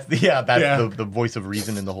 that's the voice of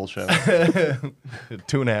reason in the whole show.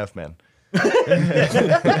 2.5 men.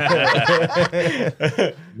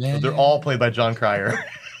 They're all played by John Cryer.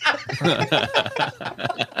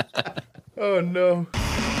 Oh no.